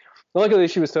 Luckily,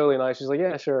 she was totally nice. She's like,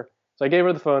 yeah, sure. So I gave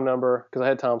her the phone number because I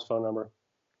had Tom's phone number,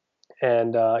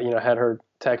 and had her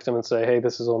text him and say, hey,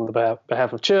 this is on the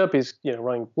behalf of Chip. He's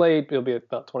running late. He'll be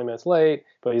about 20 minutes late,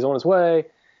 but he's on his way.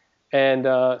 And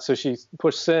so she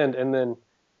pushed send, and then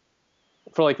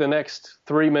for like the next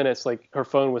 3 minutes, like her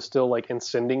phone was still like in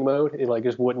sending mode. It like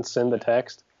just wouldn't send the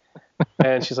text.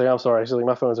 And she's like, I'm sorry. She's like,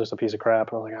 my phone's just a piece of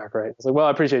crap. And I'm like, oh, great. It's like, well,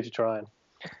 I appreciate you trying.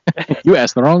 You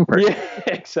asked the wrong person. Yeah,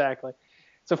 exactly.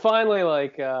 So finally,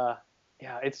 like,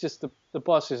 it's just the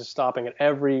bus is just stopping at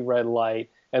every red light.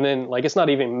 And then, like, it's not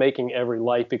even making every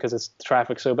light because it's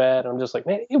traffic so bad. I'm just like,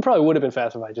 man, it probably would have been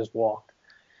faster if I just walked.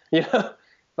 If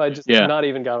I just not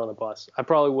even got on the bus, I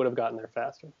probably would have gotten there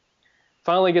faster.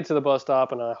 Finally get to the bus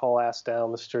stop, and I haul ass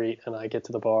down the street, and I get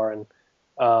to the bar, and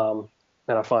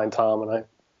I find Tom, and I,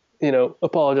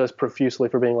 apologize profusely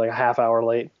for being like a half hour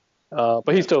late. But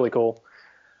he's totally cool.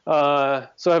 So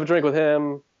I have a drink with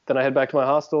him, then I head back to my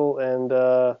hostel, and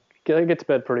I get to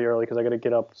bed pretty early because I got to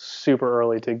get up super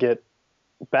early to get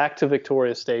back to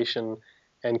Victoria Station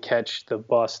and catch the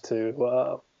bus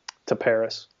to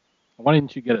Paris. Why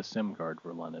didn't you get a SIM card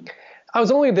for London? I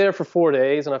was only there for 4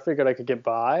 days, and I figured I could get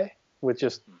by with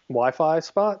just Wi-Fi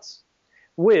spots,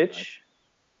 which,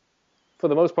 for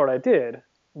the most part, I did.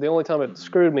 The only time it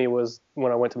screwed me was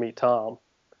when I went to meet Tom.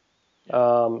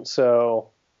 So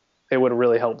it would have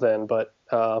really helped then. But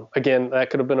again,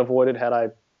 that could have been avoided had I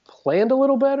planned a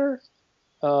little better.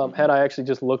 Had I actually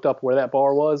just looked up where that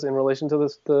bar was in relation to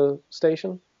the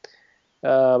station.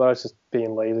 But I was just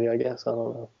being lazy, I guess. I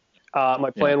don't know.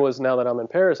 My plan was, now that I'm in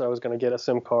Paris, I was going to get a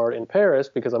SIM card in Paris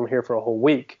because I'm here for a whole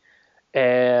week.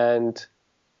 And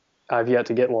I've yet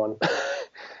to get one.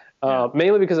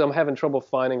 Mainly because I'm having trouble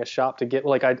finding a shop to get.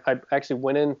 Like, I actually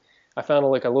went in, I found a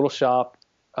little shop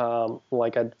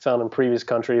like I'd found in previous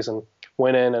countries, and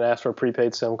went in and asked for a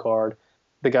prepaid SIM card.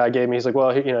 The guy gave me, he's like, well,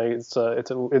 it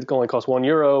only costs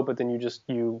 €1, but then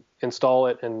you install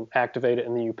it and activate it,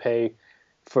 and then you pay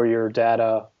for your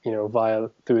data,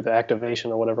 through the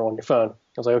activation or whatever on your phone.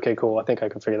 I was like, okay, cool. I think I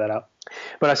can figure that out.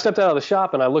 But I stepped out of the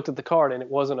shop and I looked at the card, and it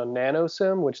wasn't a nano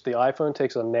SIM, which the iPhone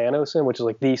takes a nano SIM, which is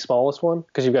like the smallest one,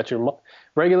 because you've got your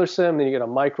regular SIM, then you get a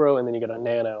micro, and then you get a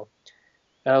nano.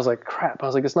 And I was like, crap. I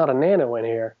was like, it's not a nano in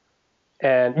here.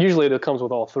 And usually it comes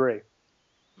with all three.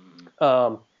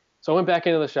 So I went back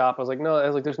into the shop. I was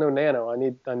like, there's no nano. I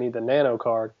need the nano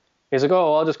card. He's like,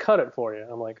 oh, I'll just cut it for you.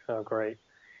 I'm like, oh, great.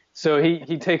 So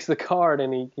he takes the card,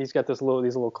 and he's got these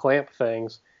little clamp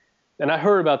things. And I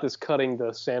heard about this cutting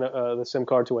the SIM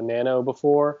card to a nano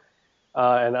before,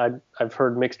 and I've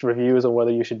heard mixed reviews on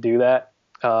whether you should do that.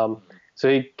 So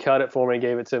he cut it for me,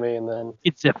 gave it to me, and then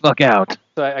Get the fuck out.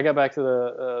 So I got back to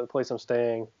the place I'm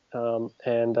staying,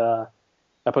 and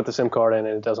I put the SIM card in,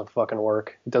 and it doesn't fucking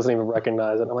work. It doesn't even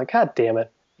recognize it. I'm like, God damn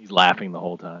it. He's laughing the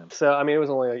whole time. So it was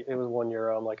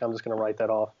 €1. I'm like, I'm just gonna write that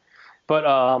off. But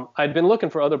I'd been looking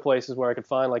for other places where I could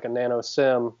find like a nano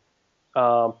SIM,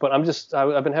 but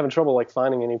I've been having trouble like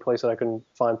finding any place that I can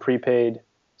find prepaid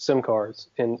SIM cards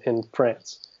in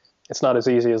France. It's not as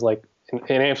easy as like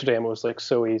in Amsterdam. It was like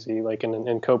so easy. Like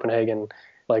in Copenhagen,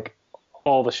 like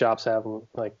all the shops have them,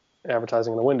 like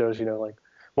advertising in the windows. Like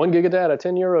 1 gig of data,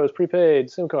 €10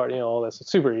 prepaid SIM card. All this.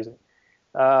 It's super easy.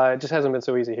 It just hasn't been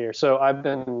so easy here. So I've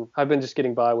been just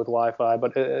getting by with Wi-Fi,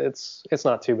 but it's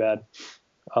not too bad.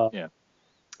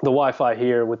 The Wi-Fi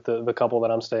here with the couple that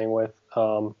I'm staying with,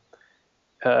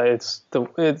 it's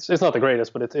not the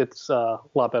greatest, but it's a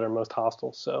lot better than most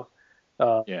hostels. So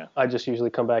I just usually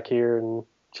come back here and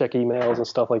check emails and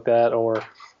stuff like that, or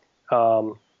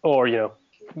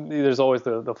there's always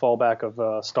the fallback of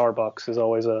Starbucks is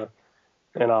always an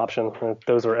option.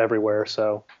 Those are everywhere,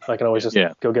 so I can always just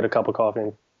go get a cup of coffee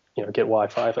and get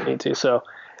Wi-Fi if I need to. So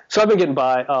I've been getting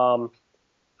by.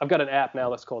 I've got an app now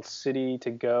that's called City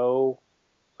to Go.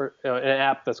 An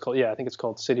app that's called, I think it's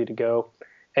called City to Go,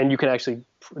 and you can actually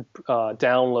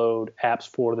download apps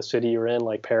for the city you're in,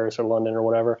 like Paris or London or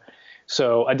whatever.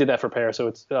 So I did that for Paris, so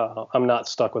it's I'm not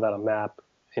stuck without a map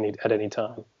at any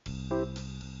time.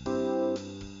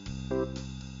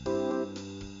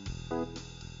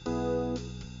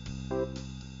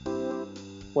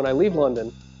 when I leave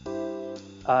London,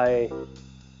 I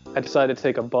decided to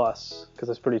take a bus because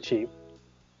it's pretty cheap.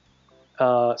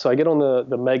 So I get on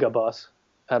the mega bus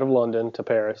out of London to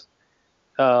Paris,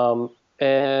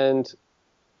 and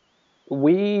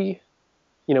we,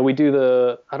 we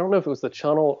do I don't know if it was the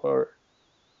Channel or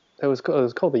it was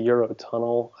called the Euro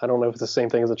Tunnel. I don't know if it's the same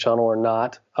thing as the Channel or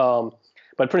not.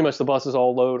 But pretty much the buses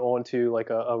all load onto like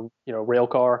a rail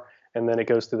car, and then it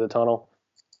goes through the tunnel.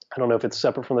 I don't know if it's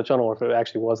separate from the tunnel or if it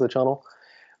actually was the tunnel.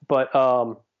 But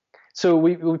so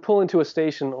we pull into a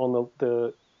station on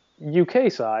the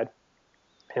UK side,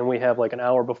 and we have like an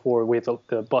hour before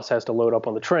the bus has to load up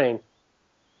on the train.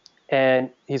 And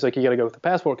he's like, you got to go with the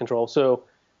passport control. So,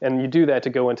 and you do that to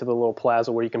go into the little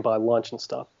plaza where you can buy lunch and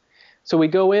stuff. So we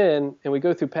go in and we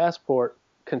go through passport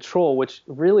control, which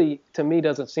really to me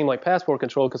doesn't seem like passport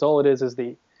control because all it is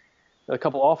a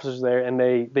couple officers there, and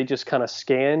they just kind of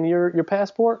scan your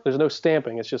passport. There's no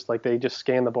stamping. It's just like they just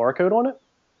scan the barcode on it.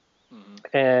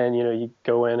 Mm-hmm. And you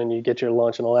go in and you get your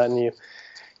lunch and all that, and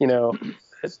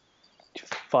at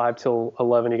 5 till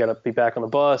 11 you got to be back on the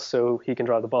bus so he can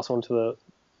drive the bus onto the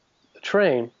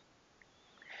train.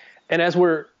 And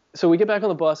so we get back on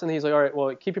the bus, and he's like, all right,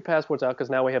 well, keep your passports out because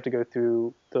now we have to go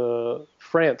through the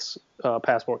France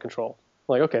passport control.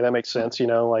 I'm like, okay, that makes sense.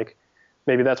 Like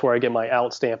maybe that's where I get my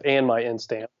out stamp and my in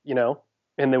stamp. And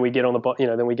then we get on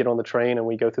then we get on the train and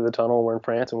we go through the tunnel. And we're in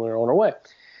France and we're on our way.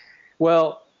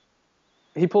 Well,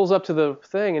 he pulls up to the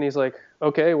thing and he's like,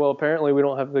 okay, well, apparently we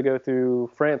don't have to go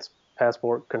through France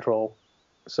passport control,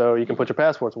 so you can put your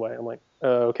passports away. I'm like,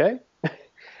 okay.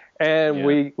 And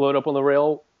we load up on the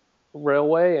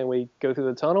railway and we go through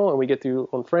the tunnel and we get through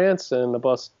on France, and the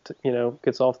bus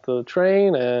gets off the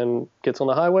train and gets on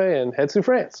the highway and heads through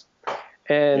France.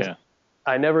 And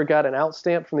I never got an out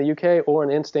stamp from the UK or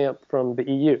an in stamp from the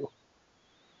EU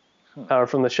or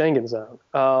from the Schengen zone.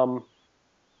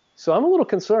 So I'm a little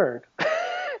concerned.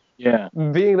 Yeah.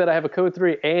 Being that I have a code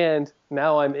 3 and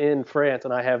now I'm in France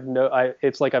and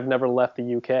it's like I've never left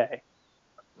the UK.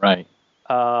 Right.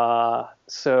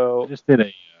 So I just did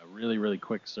a really, really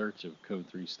quick search of code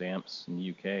 3 stamps in the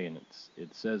UK, and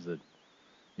it says that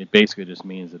it basically just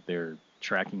means that they're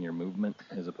tracking your movement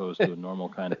as opposed to the normal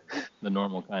kind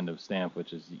of stamp,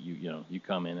 which is you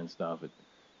come in and stuff.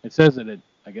 It says that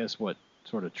I guess what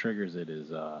sort of triggers it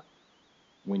is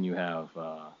when you have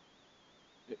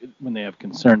when they have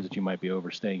concerns that you might be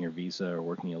overstaying your visa or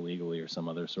working illegally or some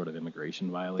other sort of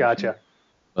immigration violation. Gotcha.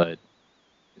 But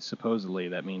supposedly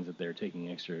that means that they're taking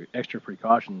extra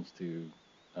precautions to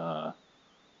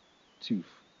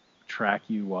track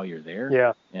you while you're there.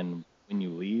 Yeah. And when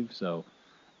you leave, so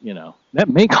that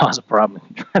may cause a problem if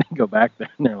you try to go back there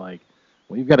and they're like,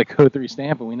 well, you've got a code 3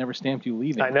 stamp and we never stamped you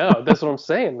leaving. I know. That's what I'm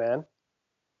saying, man. It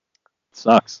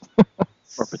sucks.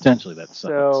 Or potentially that sucks.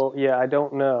 So yeah, I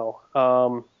don't know.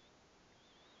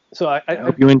 So I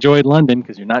hope you enjoyed London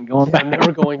because you're not going back. I'm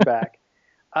never going back.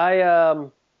 Yeah,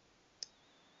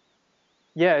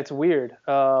 it's weird.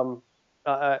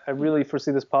 I really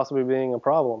foresee this possibly being a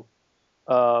problem.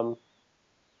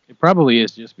 It probably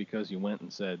is just because you went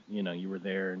and said, you were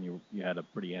there and you had a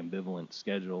pretty ambivalent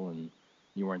schedule and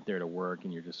you weren't there to work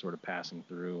and you're just sort of passing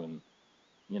through, and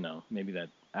maybe that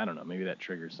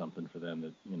triggers something for them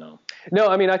that. No,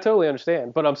 I mean, I totally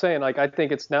understand, but I'm saying, like, I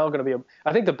think it's now going to be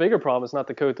I think the bigger problem is not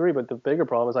the code 3, but the bigger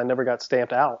problem is I never got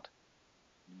stamped out.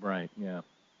 Right. Yeah.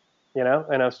 And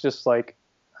I was just like,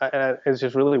 it's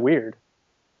just really weird.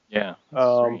 Yeah.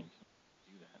 That's strange.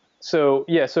 Do that. So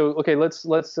yeah. So okay. Let's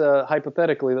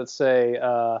hypothetically, let's say,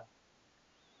 I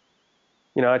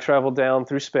traveled down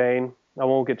through Spain. I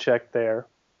won't get checked there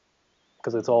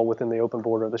because it's all within the open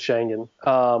border of the Schengen.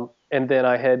 And then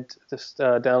I head just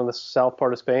down the south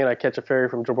part of Spain. I catch a ferry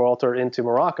from Gibraltar into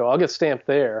Morocco. I'll get stamped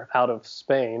there out of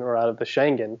Spain or out of the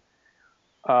Schengen.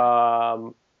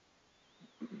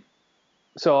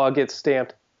 So I'll get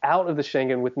stamped out of the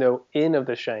Schengen with no in of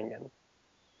the Schengen.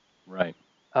 Right.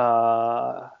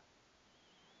 So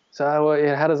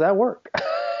how does that work?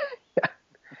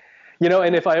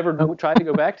 And if I ever tried to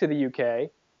go back to the UK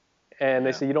and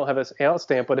they say you don't have an out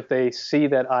stamp, but if they see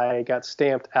that I got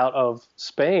stamped out of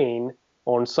Spain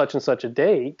on such and such a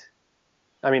date,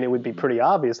 I mean, it would be pretty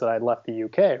obvious that I'd left the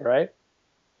UK, right?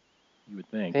 You would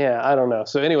think. Yeah, I don't know.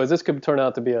 So anyways, this could turn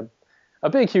out to be a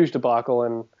big, huge debacle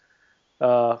and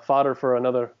fodder for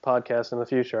another podcast in the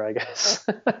future, I guess.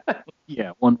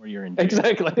 Yeah, one where you're in jail.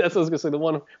 Exactly. That's what I was going to say, the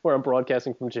one where I'm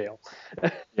broadcasting from jail.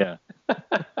 Yeah.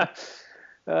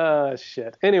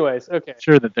 Shit. Anyways, okay. I'm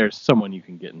sure that there's someone you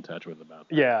can get in touch with about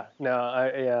that. Yeah. No,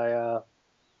 I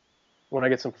when I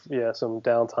get some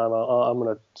downtime, I'm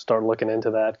going to start looking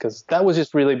into that because that was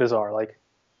just really bizarre. Like,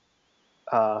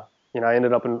 I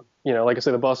ended up in, like I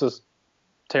said, the bus is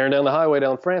tearing down the highway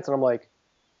down France, and I'm like,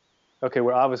 okay,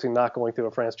 we're obviously not going through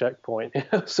a France checkpoint.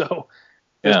 So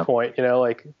at this Yeah. point,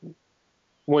 like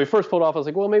when we first pulled off, I was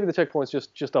like, well, maybe the checkpoint's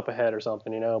just up ahead or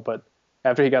something, But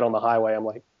after he got on the highway, I'm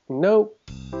like, nope.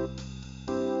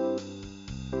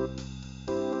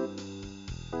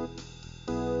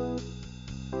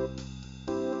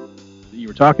 You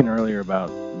were talking earlier about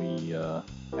the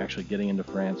actually getting into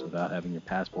France without having your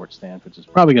passport stamped, which is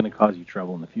probably going to cause you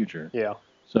trouble in the future. Yeah.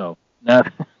 So now,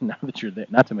 now that you're there,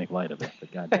 not to make light of it,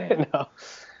 but goddamn. No.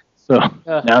 So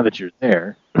now that you're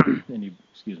there, and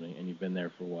you've been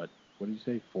there for what? What did you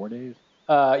say? 4 days?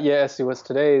 Yeah. See,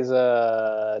 today's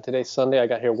Sunday. I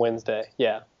got here Wednesday.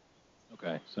 Yeah.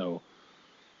 Okay, so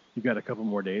you've got a couple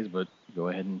more days, but go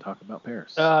ahead and talk about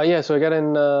Paris. Yeah. So I got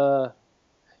in.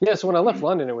 Yeah. So when I left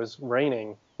London, it was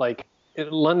raining. Like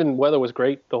London weather was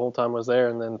great the whole time I was there,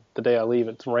 and then the day I leave,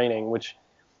 it's raining. Which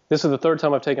this is the third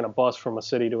time I've taken a bus from a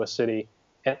city to a city,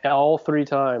 and all three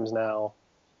times now,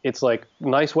 it's like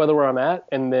nice weather where I'm at,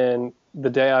 and then the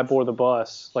day I board the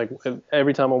bus, like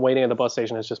every time I'm waiting at the bus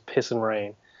station, it's just piss and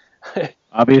rain.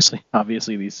 Obviously,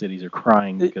 these cities are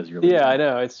crying because you're leaving. Yeah, I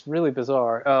know. It's really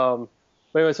bizarre.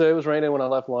 But anyway, so it was raining when I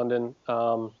left London,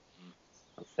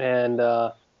 and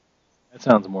That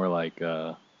sounds more like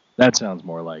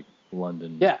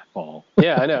London yeah, fall.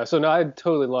 yeah, I know. So no, I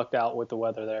totally lucked out with the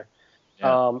weather there.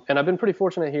 Yeah. And I've been pretty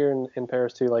fortunate here in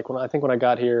Paris too. Like when I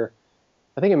got here,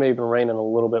 I think it may have been raining a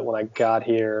little bit when I got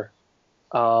here,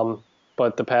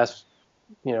 but the past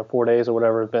 4 days or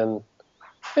whatever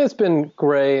it's been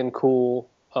gray and cool.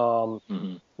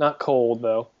 Not cold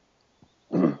though.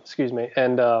 Excuse me.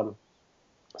 And so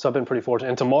I've been pretty fortunate.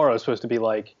 And tomorrow is supposed to be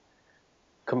like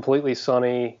completely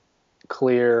sunny,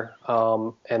 clear,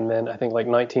 and then I think like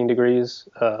 19 degrees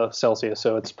Celsius.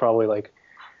 So it's probably like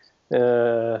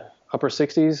upper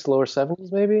 60s, lower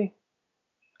 70s maybe.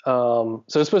 So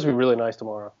it's supposed to be really nice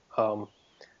tomorrow. So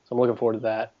I'm looking forward to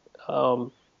that.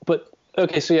 But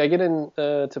okay, so yeah, I get in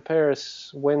to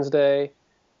Paris Wednesday.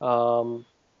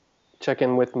 Check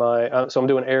in with my. So I'm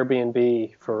doing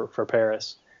Airbnb for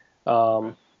Paris.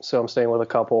 So I'm staying with a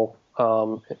couple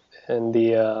in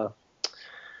the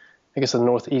I guess the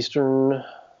northeastern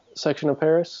section of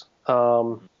Paris,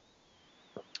 and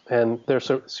they're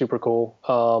super cool.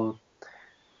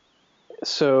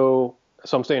 So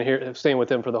I'm staying with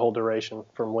them for the whole duration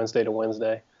from Wednesday to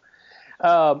Wednesday.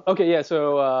 Okay, yeah.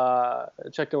 So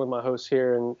checked in with my host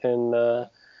here in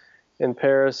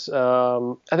Paris.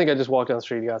 I think I just walked down the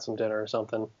street, got some dinner or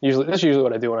something. That's usually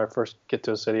what I do when I first get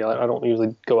to a city. I don't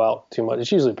usually go out too much.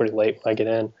 It's usually pretty late when I get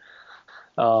in.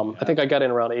 I think I got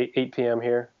in around 8 p.m.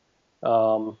 here.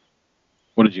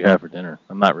 What did you have for dinner?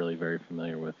 I'm not really very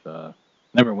familiar with.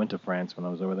 Never went to France when I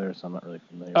was over there, so I'm not really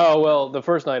familiar. Oh well, the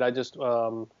first night I just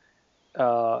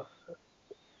I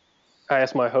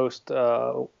asked my host.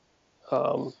 I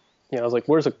was like,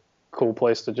 "Where's a cool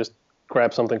place to just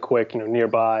grab something quick,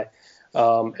 nearby?"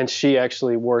 And she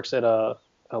actually works at a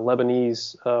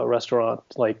Lebanese restaurant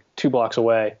like 2 blocks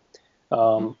away.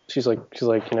 She's like,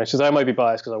 I might be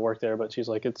biased because I work there, but she's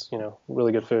like, it's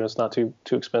really good food. It's not too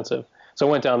expensive. So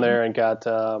I went down there and got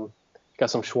some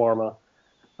shawarma,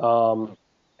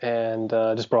 and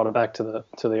just brought it back to the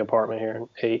apartment here and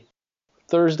ate.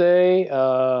 Thursday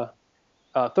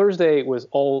was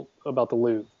all about the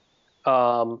Louvre.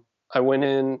 I went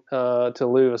in to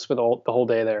Louvre, spent the whole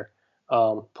day there.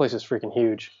 Place is freaking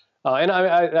huge. And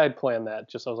I had planned that.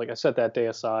 I was like, I set that day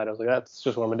aside. I was like, that's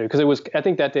just what I'm gonna do because I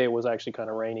think that day it was actually kind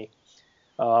of rainy.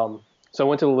 So I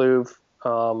went to the Louvre,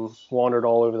 wandered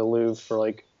all over the Louvre for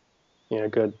like,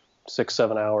 good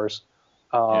 6-7 hours,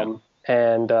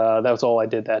 and that was all I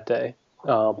did that day.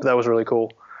 But that was really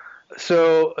cool.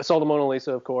 So I saw the Mona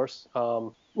Lisa, of course,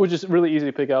 which is really easy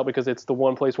to pick out because it's the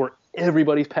one place where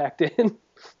everybody's packed in.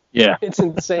 Yeah, it's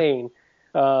insane.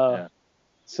 So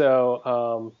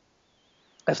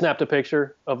I snapped a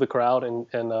picture of the crowd,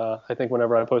 and I think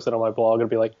whenever I post it on my blog, it'll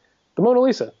be like, the Mona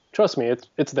Lisa. Trust me,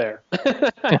 it's there.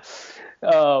 But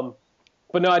no,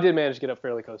 I did manage to get up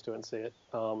fairly close to it and see it.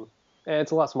 And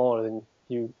it's a lot smaller than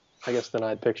than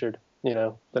I'd pictured.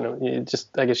 I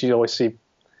guess you always see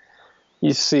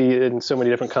it in so many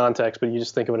different contexts, but you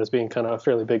just think of it as being kind of a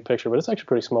fairly big picture, but it's actually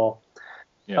pretty small.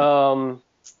 Yeah. No,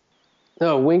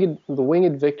 the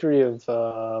winged victory of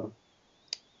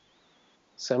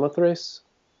Samothrace.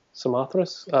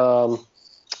 I'm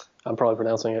probably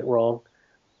pronouncing it wrong,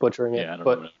 butchering it. Yeah, I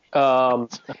don't know.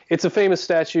 It's a famous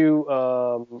statue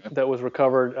that was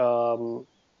recovered.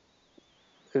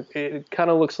 It kind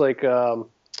of looks like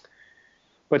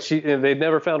but they've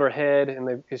never found her head,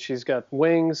 and she's got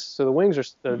wings, so the wings are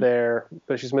Mhm. there,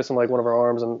 but she's missing like one of her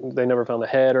arms, and they never found the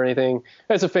head or anything.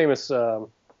 It's a famous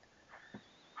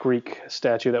Greek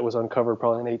statue that was uncovered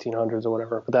probably in the 1800s or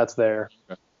whatever, but that's there.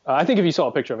 Okay. I think if you saw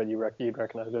a picture of it, you'd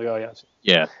recognize it. Like, oh yeah.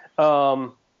 Yeah.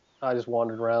 I just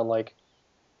wandered around. Like,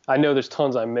 I know there's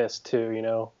tons I missed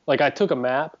too. Like I took a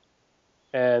map,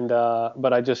 and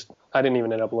but I didn't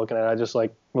even end up looking at it. I just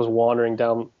like was wandering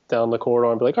down the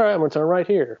corridor and be like, all right, I'm gonna turn right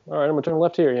here. All right, I'm gonna turn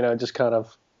left here. Just kind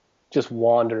of just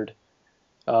wandered.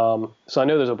 So I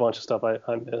know there's a bunch of stuff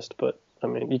I missed, but I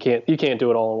mean, you can't do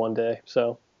it all in one day.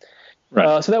 So.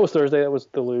 Right. So that was Thursday. That was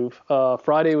the Louvre.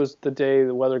 Friday was the day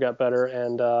the weather got better,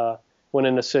 and went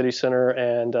into city center.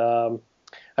 And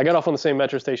I got off on the same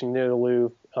metro station near the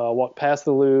Louvre. Walked past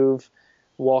the Louvre,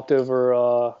 walked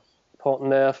over Pont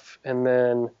Neuf, and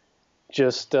then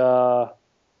just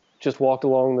walked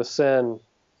along the Seine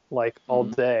like all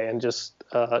Mhm. day, and just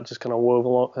kind of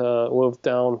wove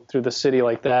down through the city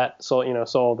like that. Saw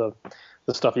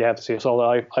the stuff you have to see. Saw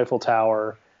the Eiffel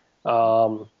Tower.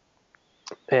 Um,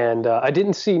 and I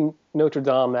didn't see Notre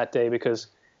Dame that day because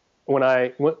when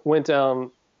I went down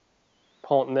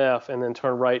Pont Neuf and then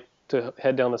turned right to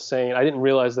head down the Seine, I didn't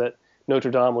realize that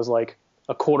Notre Dame was like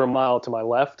a quarter mile to my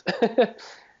left. Mhm.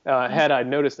 Had I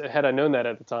known that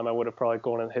at the time, I would have probably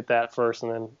gone and hit that first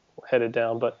and then headed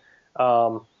down. But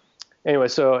um, anyway,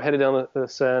 so headed down the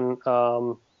Seine,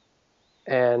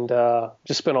 and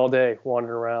just spent all day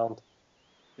wandering around.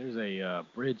 There's a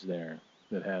bridge there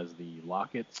that has the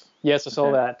lockets Yes, I saw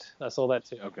attached. that. I saw that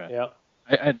too. Okay. Yeah.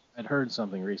 I'd heard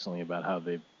something recently about how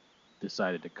they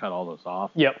decided to cut all those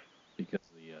off Yep. because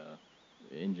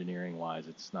engineering wise,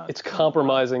 it's not It's going to allow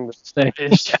compromising it the to stay.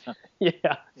 fish. Yeah.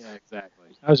 Yeah. Yeah, exactly.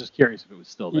 I was just curious if it was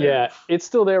still there. Yeah, it's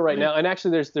still there right But now. And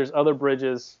actually there's other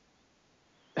bridges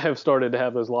have started to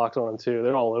have those locks on them too.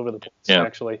 They're all over the place yeah.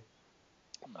 actually.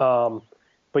 Um,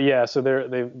 but yeah, so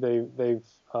they've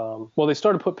well, they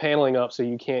started to put paneling up so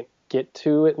you can't get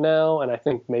to it now, and I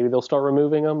think maybe they'll start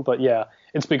removing them. But yeah,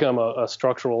 it's become a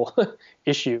structural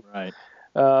issue. Right.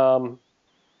 Um,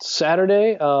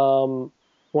 Saturday,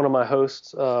 one of my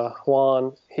hosts,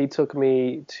 Juan, he took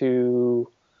me to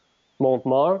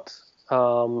Montmartre,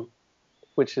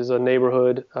 which is a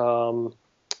neighborhood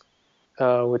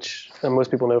which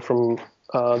most people know from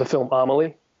the film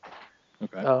Amelie.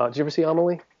 Okay. Did you ever see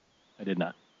Amelie? I did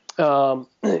not. Um,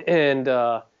 and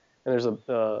there's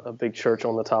a big church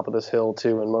on the top of this hill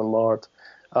too in Montmartre.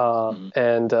 Hmm.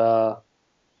 And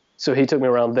so he took me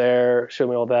around there, showed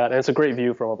me all that, and it's a great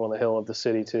view from up on the hill of the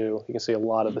city too. You can see a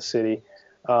lot of the city.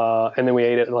 And then we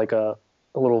ate at like a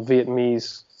little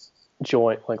Vietnamese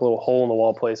joint, like a little hole in the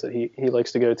wall place that he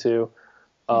likes to go to.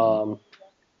 Hmm.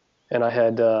 And I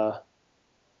had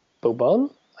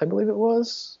Bobun, I believe it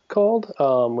was called,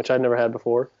 which I'd never had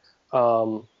before,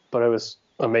 but it was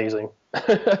amazing.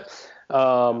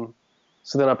 um,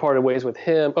 so then I parted ways with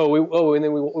him. And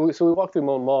then we walked through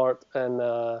Montmartre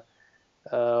and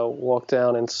walked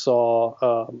down and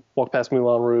walked past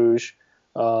Moulin Rouge,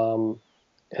 um,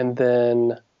 and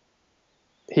then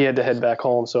he had to head back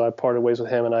home, so I parted ways with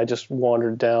him, and I just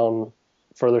wandered down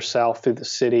further south through the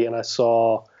city, and I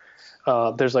saw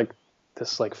there's like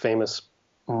this like famous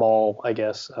mall, I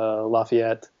guess,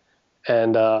 Lafayette,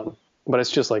 and but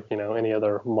it's just like any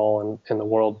other mall in the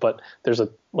world. But there's a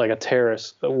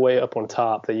terrace way up on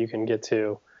top that you can get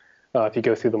to if you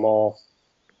go through the mall,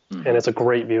 and Hmm. it's a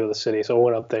great view of the city. So I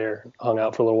went up there, hung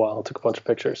out for a little while, and took a bunch of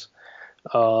pictures.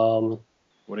 Um,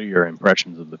 What are your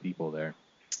impressions of the people there?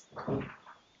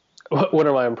 what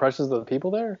are my impressions of the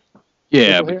people there?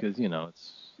 Yeah, People here? because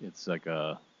it's like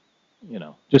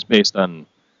just based on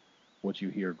what you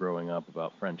hear growing up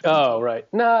about French Oh, people. right.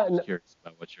 Nah, Just curious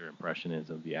about what your impression is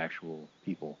of the actual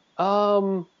people.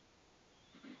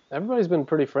 everybody's been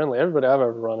pretty friendly. Everybody I've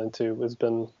ever run into has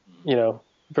been, Mhm.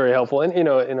 very helpful. And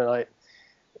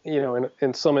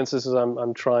in some instances,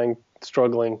 I'm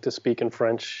struggling to speak in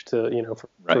French for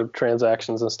Right.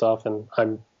 transactions and stuff, and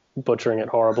I'm butchering it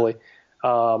horribly.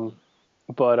 Um,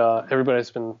 but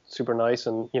everybody's been super nice,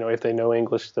 and if they know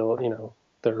English, they're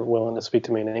willing to speak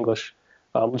to me in English,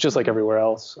 just like Hmm. everywhere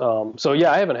else. So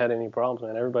yeah, I haven't had any problems,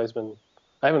 man.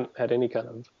 I haven't had any kind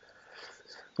of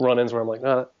run-ins where I'm like,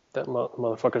 no, that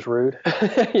motherfucker's rude.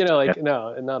 Yeah. Like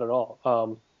no, not at all.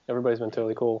 Everybody's been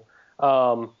totally cool.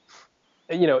 Um,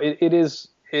 it is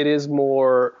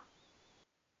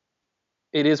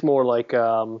more like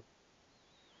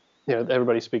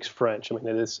everybody speaks French. I mean,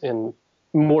 it is in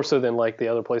more so than like the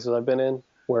other places I've been in,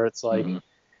 where it's like Hmm.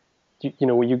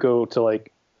 when you go to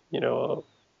like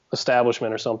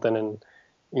establishment or something, and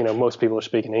most people are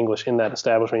speaking English in that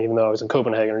establishment, even though I was in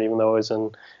Copenhagen or even though I was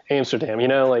in Amsterdam,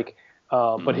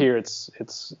 but here it's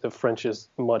the French is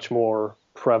much more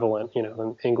prevalent,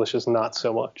 and English is not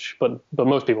so much, but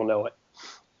most people know it.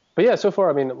 But yeah, so far,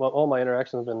 I mean, all my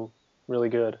interactions have been really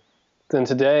good. Then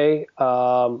today,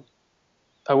 today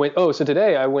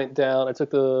I went down, I took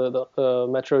the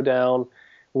metro down,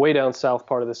 way down south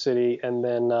part of the city, and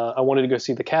then I wanted to go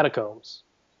see the catacombs.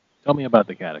 Tell me about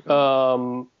the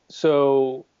catacombs.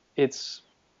 So it's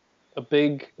a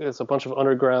bunch of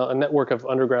a network of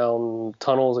underground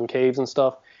tunnels and caves and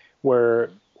stuff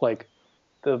where like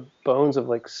the bones of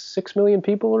like 6 million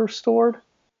people are stored.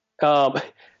 Um,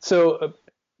 so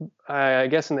I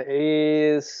guess in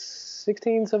the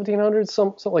 16, 1700s,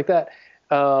 something like that.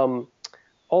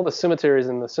 All the cemeteries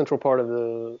in the central part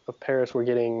of Paris were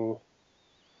getting,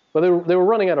 well, they were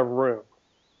running out of room.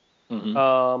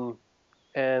 Mm-hmm.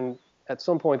 And at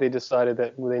some point they decided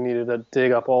that they needed to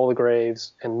dig up all the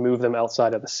graves and move them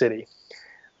outside of the city.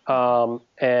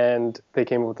 And they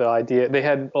came up with the idea. They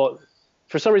had,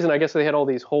 for some reason, I guess they had all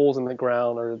these holes in the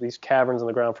ground or these caverns in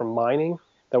the ground from mining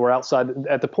that were outside.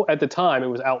 At the time, it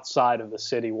was outside of the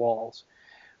city walls.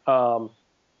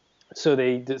 So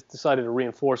they decided to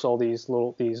reinforce all these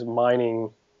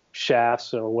mining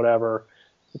shafts or whatever,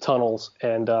 tunnels,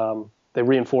 and they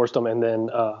reinforced them and then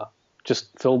just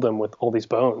filled them with all these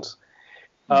bones.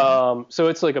 So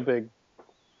it's like a big,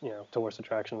 tourist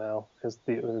attraction now.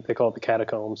 They call it the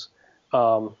catacombs.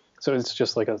 So it's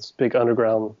just like a big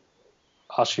underground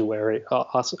ossuary.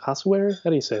 Ossuary? How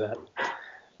do you say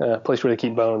that? Place where they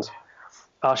keep bones.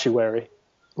 Ossuary.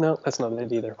 No, that's not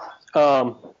it either.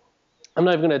 I'm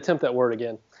not even going to attempt that word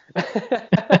again. But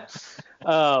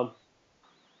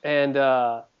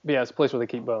yeah, it's a place where they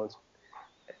keep bones.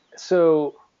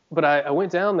 So, but I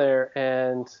went down there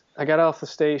and I got off the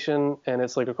station and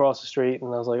it's like across the street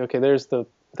and I was like, okay, that's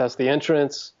the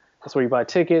entrance. That's where you buy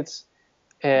tickets.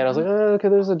 And I was like, oh, okay,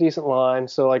 there's a decent line.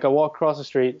 So like I walked across the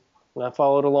street and I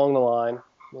followed along the line.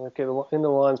 Okay, the end of the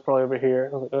line's probably over here.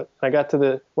 I was like, I got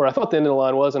to where I thought the end of the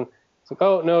line was, and it's like,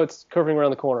 oh no, it's curving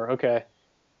around the corner. Okay,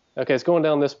 it's going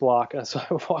down this block. And so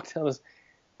I walked down to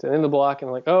the end of the block and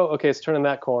I'm like, oh, okay, it's turning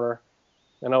that corner.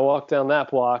 And I walked down that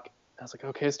block. I was like,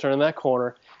 okay, it's turning that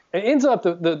corner. It ends up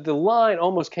the line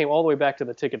almost came all the way back to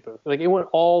the ticket booth. Like it went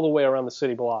all the way around the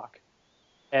city block,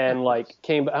 and like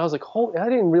came. I was like, holy! I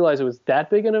didn't realize it was that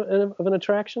big of an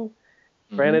attraction.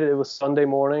 Mm-hmm. Granted, it was Sunday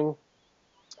morning,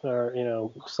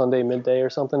 or Sunday midday or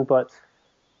something. But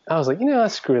I was like,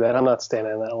 screw that. I'm not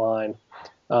standing in that line.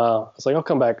 I was like, I'll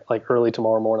come back like early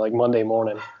tomorrow morning, like Monday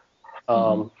morning,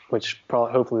 which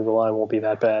probably hopefully the line won't be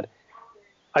that bad.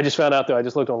 I just found out though. I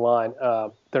just looked online.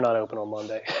 They're not open on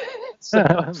Monday.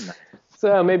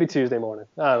 So maybe Tuesday morning.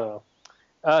 I don't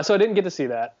know. So I didn't get to see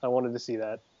that. I wanted to see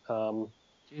that.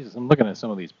 Jesus, I'm looking at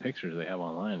some of these pictures they have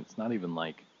online. It's not even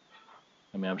like,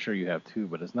 I mean, I'm sure you have too,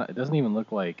 but it doesn't even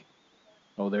look like,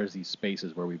 oh, there's these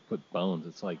spaces where we put bones.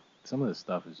 It's like some of this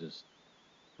stuff is just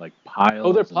like piles.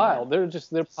 Oh, they're piled.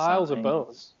 They're piles of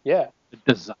bones. Yeah.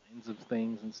 The designs of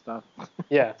things and stuff.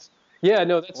 Yeah. Yeah,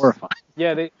 no, that's horrifying.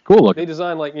 Yeah, cool looking. They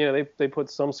design like they put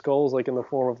some skulls like in the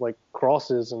form of like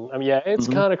crosses, and I mean it's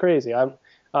kind of crazy.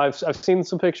 I've seen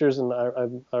some pictures and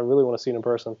I really want to see it in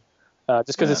person,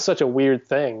 just because it's such a weird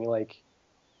thing, like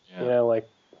like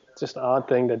just an odd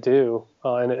thing to do,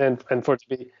 and for it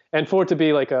to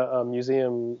be like a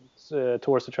museum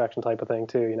tourist attraction type of thing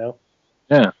too,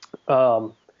 Yeah.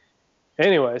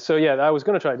 Anyway, so yeah, I was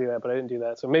gonna try to do that, but I didn't do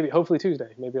that. So hopefully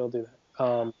Tuesday, maybe I'll do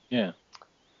that. Yeah.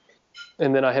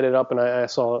 And then I headed up and I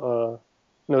saw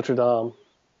Notre Dame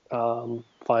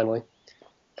finally,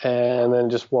 and then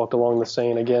just walked along the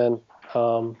Seine again,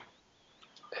 and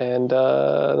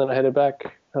then I headed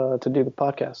back to do the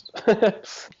podcast. That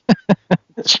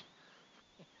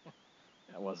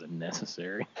wasn't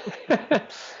necessary.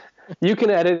 You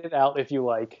can edit it out if you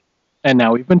like. And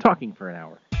now we've been talking for an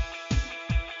hour.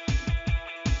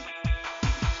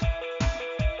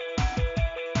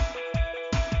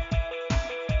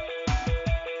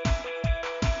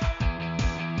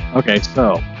 Okay,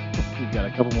 so we've got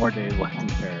a couple more days left in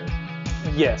Paris.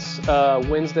 Yes.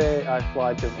 Wednesday, I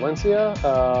fly to Valencia.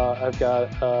 I've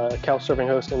got a Couchsurfing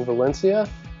host in Valencia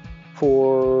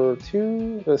for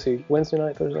Wednesday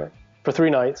night, Thursday night, for 3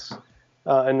 nights.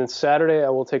 And then Saturday, I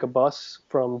will take a bus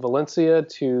from Valencia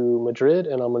to Madrid,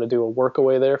 and I'm going to do a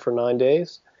workaway there for 9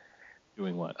 days.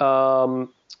 Doing what? I'm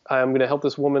going to help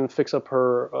this woman fix up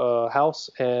her house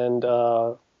and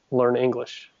learn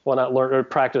English. Well, not learn, or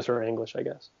practice her English, I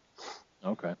guess.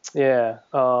 Okay. Yeah.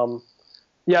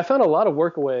 Yeah, I found a lot of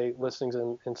workaway listings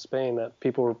in Spain that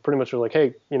people pretty much are like,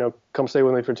 hey, come stay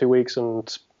with me for 2 weeks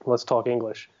and let's talk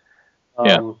English.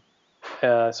 Yeah. Um,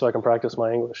 so I can practice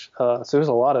my English. So there's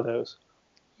a lot of those.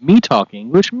 Me talk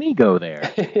English, me go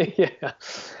there. Yeah.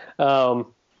 Um,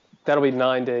 that'll be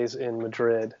 9 days in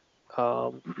Madrid.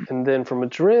 And then from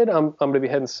Madrid, I'm going to be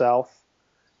heading south,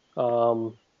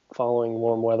 um, following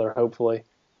warm weather, hopefully.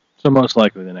 So most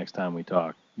likely the next time we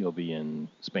talk, you'll be in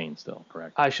Spain still,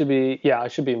 correct? I should be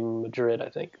in Madrid, I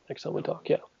think, next time we talk.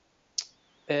 Yeah.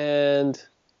 And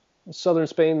southern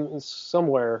Spain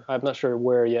somewhere, I'm not sure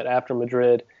where yet, after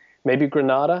Madrid, maybe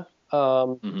Granada.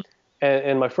 Hmm.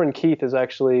 And my friend Keith is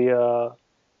actually,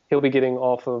 he'll be getting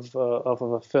off of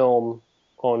a film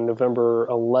on November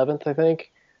 11th, I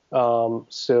think.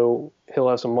 So he'll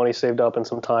have some money saved up and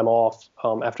some time off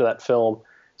after that film.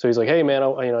 So he's like, "Hey man,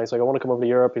 he's like, I want to come over to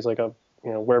Europe." He's like,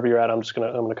 Wherever you're at, I'm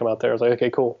gonna come out there." I was like, "Okay,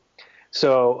 cool."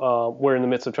 So we're in the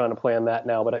midst of trying to plan that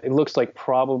now, but it looks like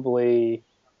probably,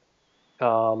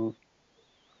 um,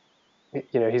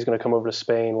 he's gonna come over to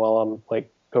Spain while I'm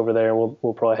like over there, and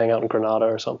we'll probably hang out in Granada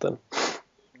or something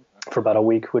for about a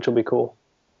week, which will be cool.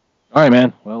 All right,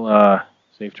 man. Well,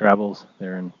 safe travels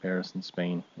there in Paris and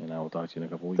Spain, and I will talk to you in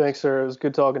a couple weeks. Thanks, sir. It was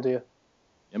good talking to you.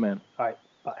 Yeah, man. All right,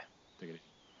 bye. Take it easy.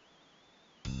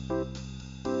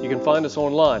 You can find us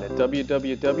online at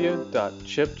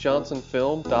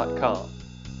www.chipjohnsonfilm.com.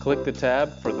 Click the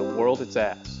tab for The World It's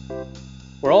Ass.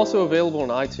 We're also available on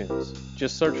iTunes.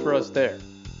 Just search for us there.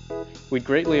 We'd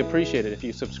greatly appreciate it if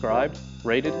you subscribed,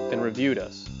 rated, and reviewed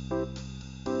us.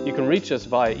 You can reach us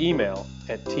via email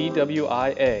at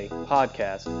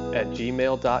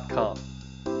twiapodcast@gmail.com.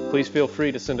 Please feel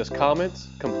free to send us comments,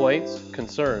 complaints,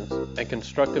 concerns, and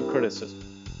constructive criticism.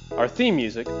 Our theme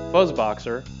music,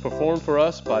 Fuzzboxer, performed for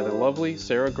us by the lovely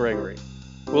Sarah Gregory.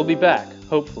 We'll be back,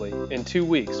 hopefully, in 2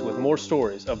 weeks with more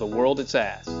stories of the world it's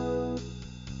ass.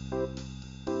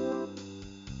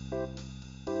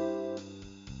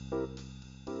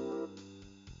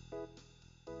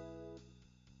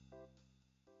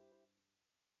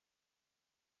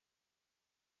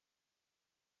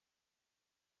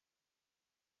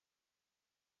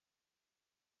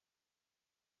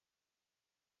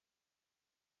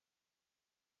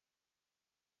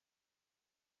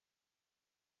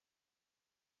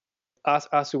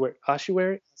 Ossuary,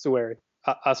 ossuary, ossuary,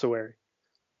 ossuary,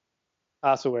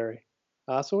 ossuary,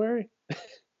 ossuary.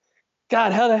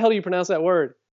 God, how the hell do you pronounce that word?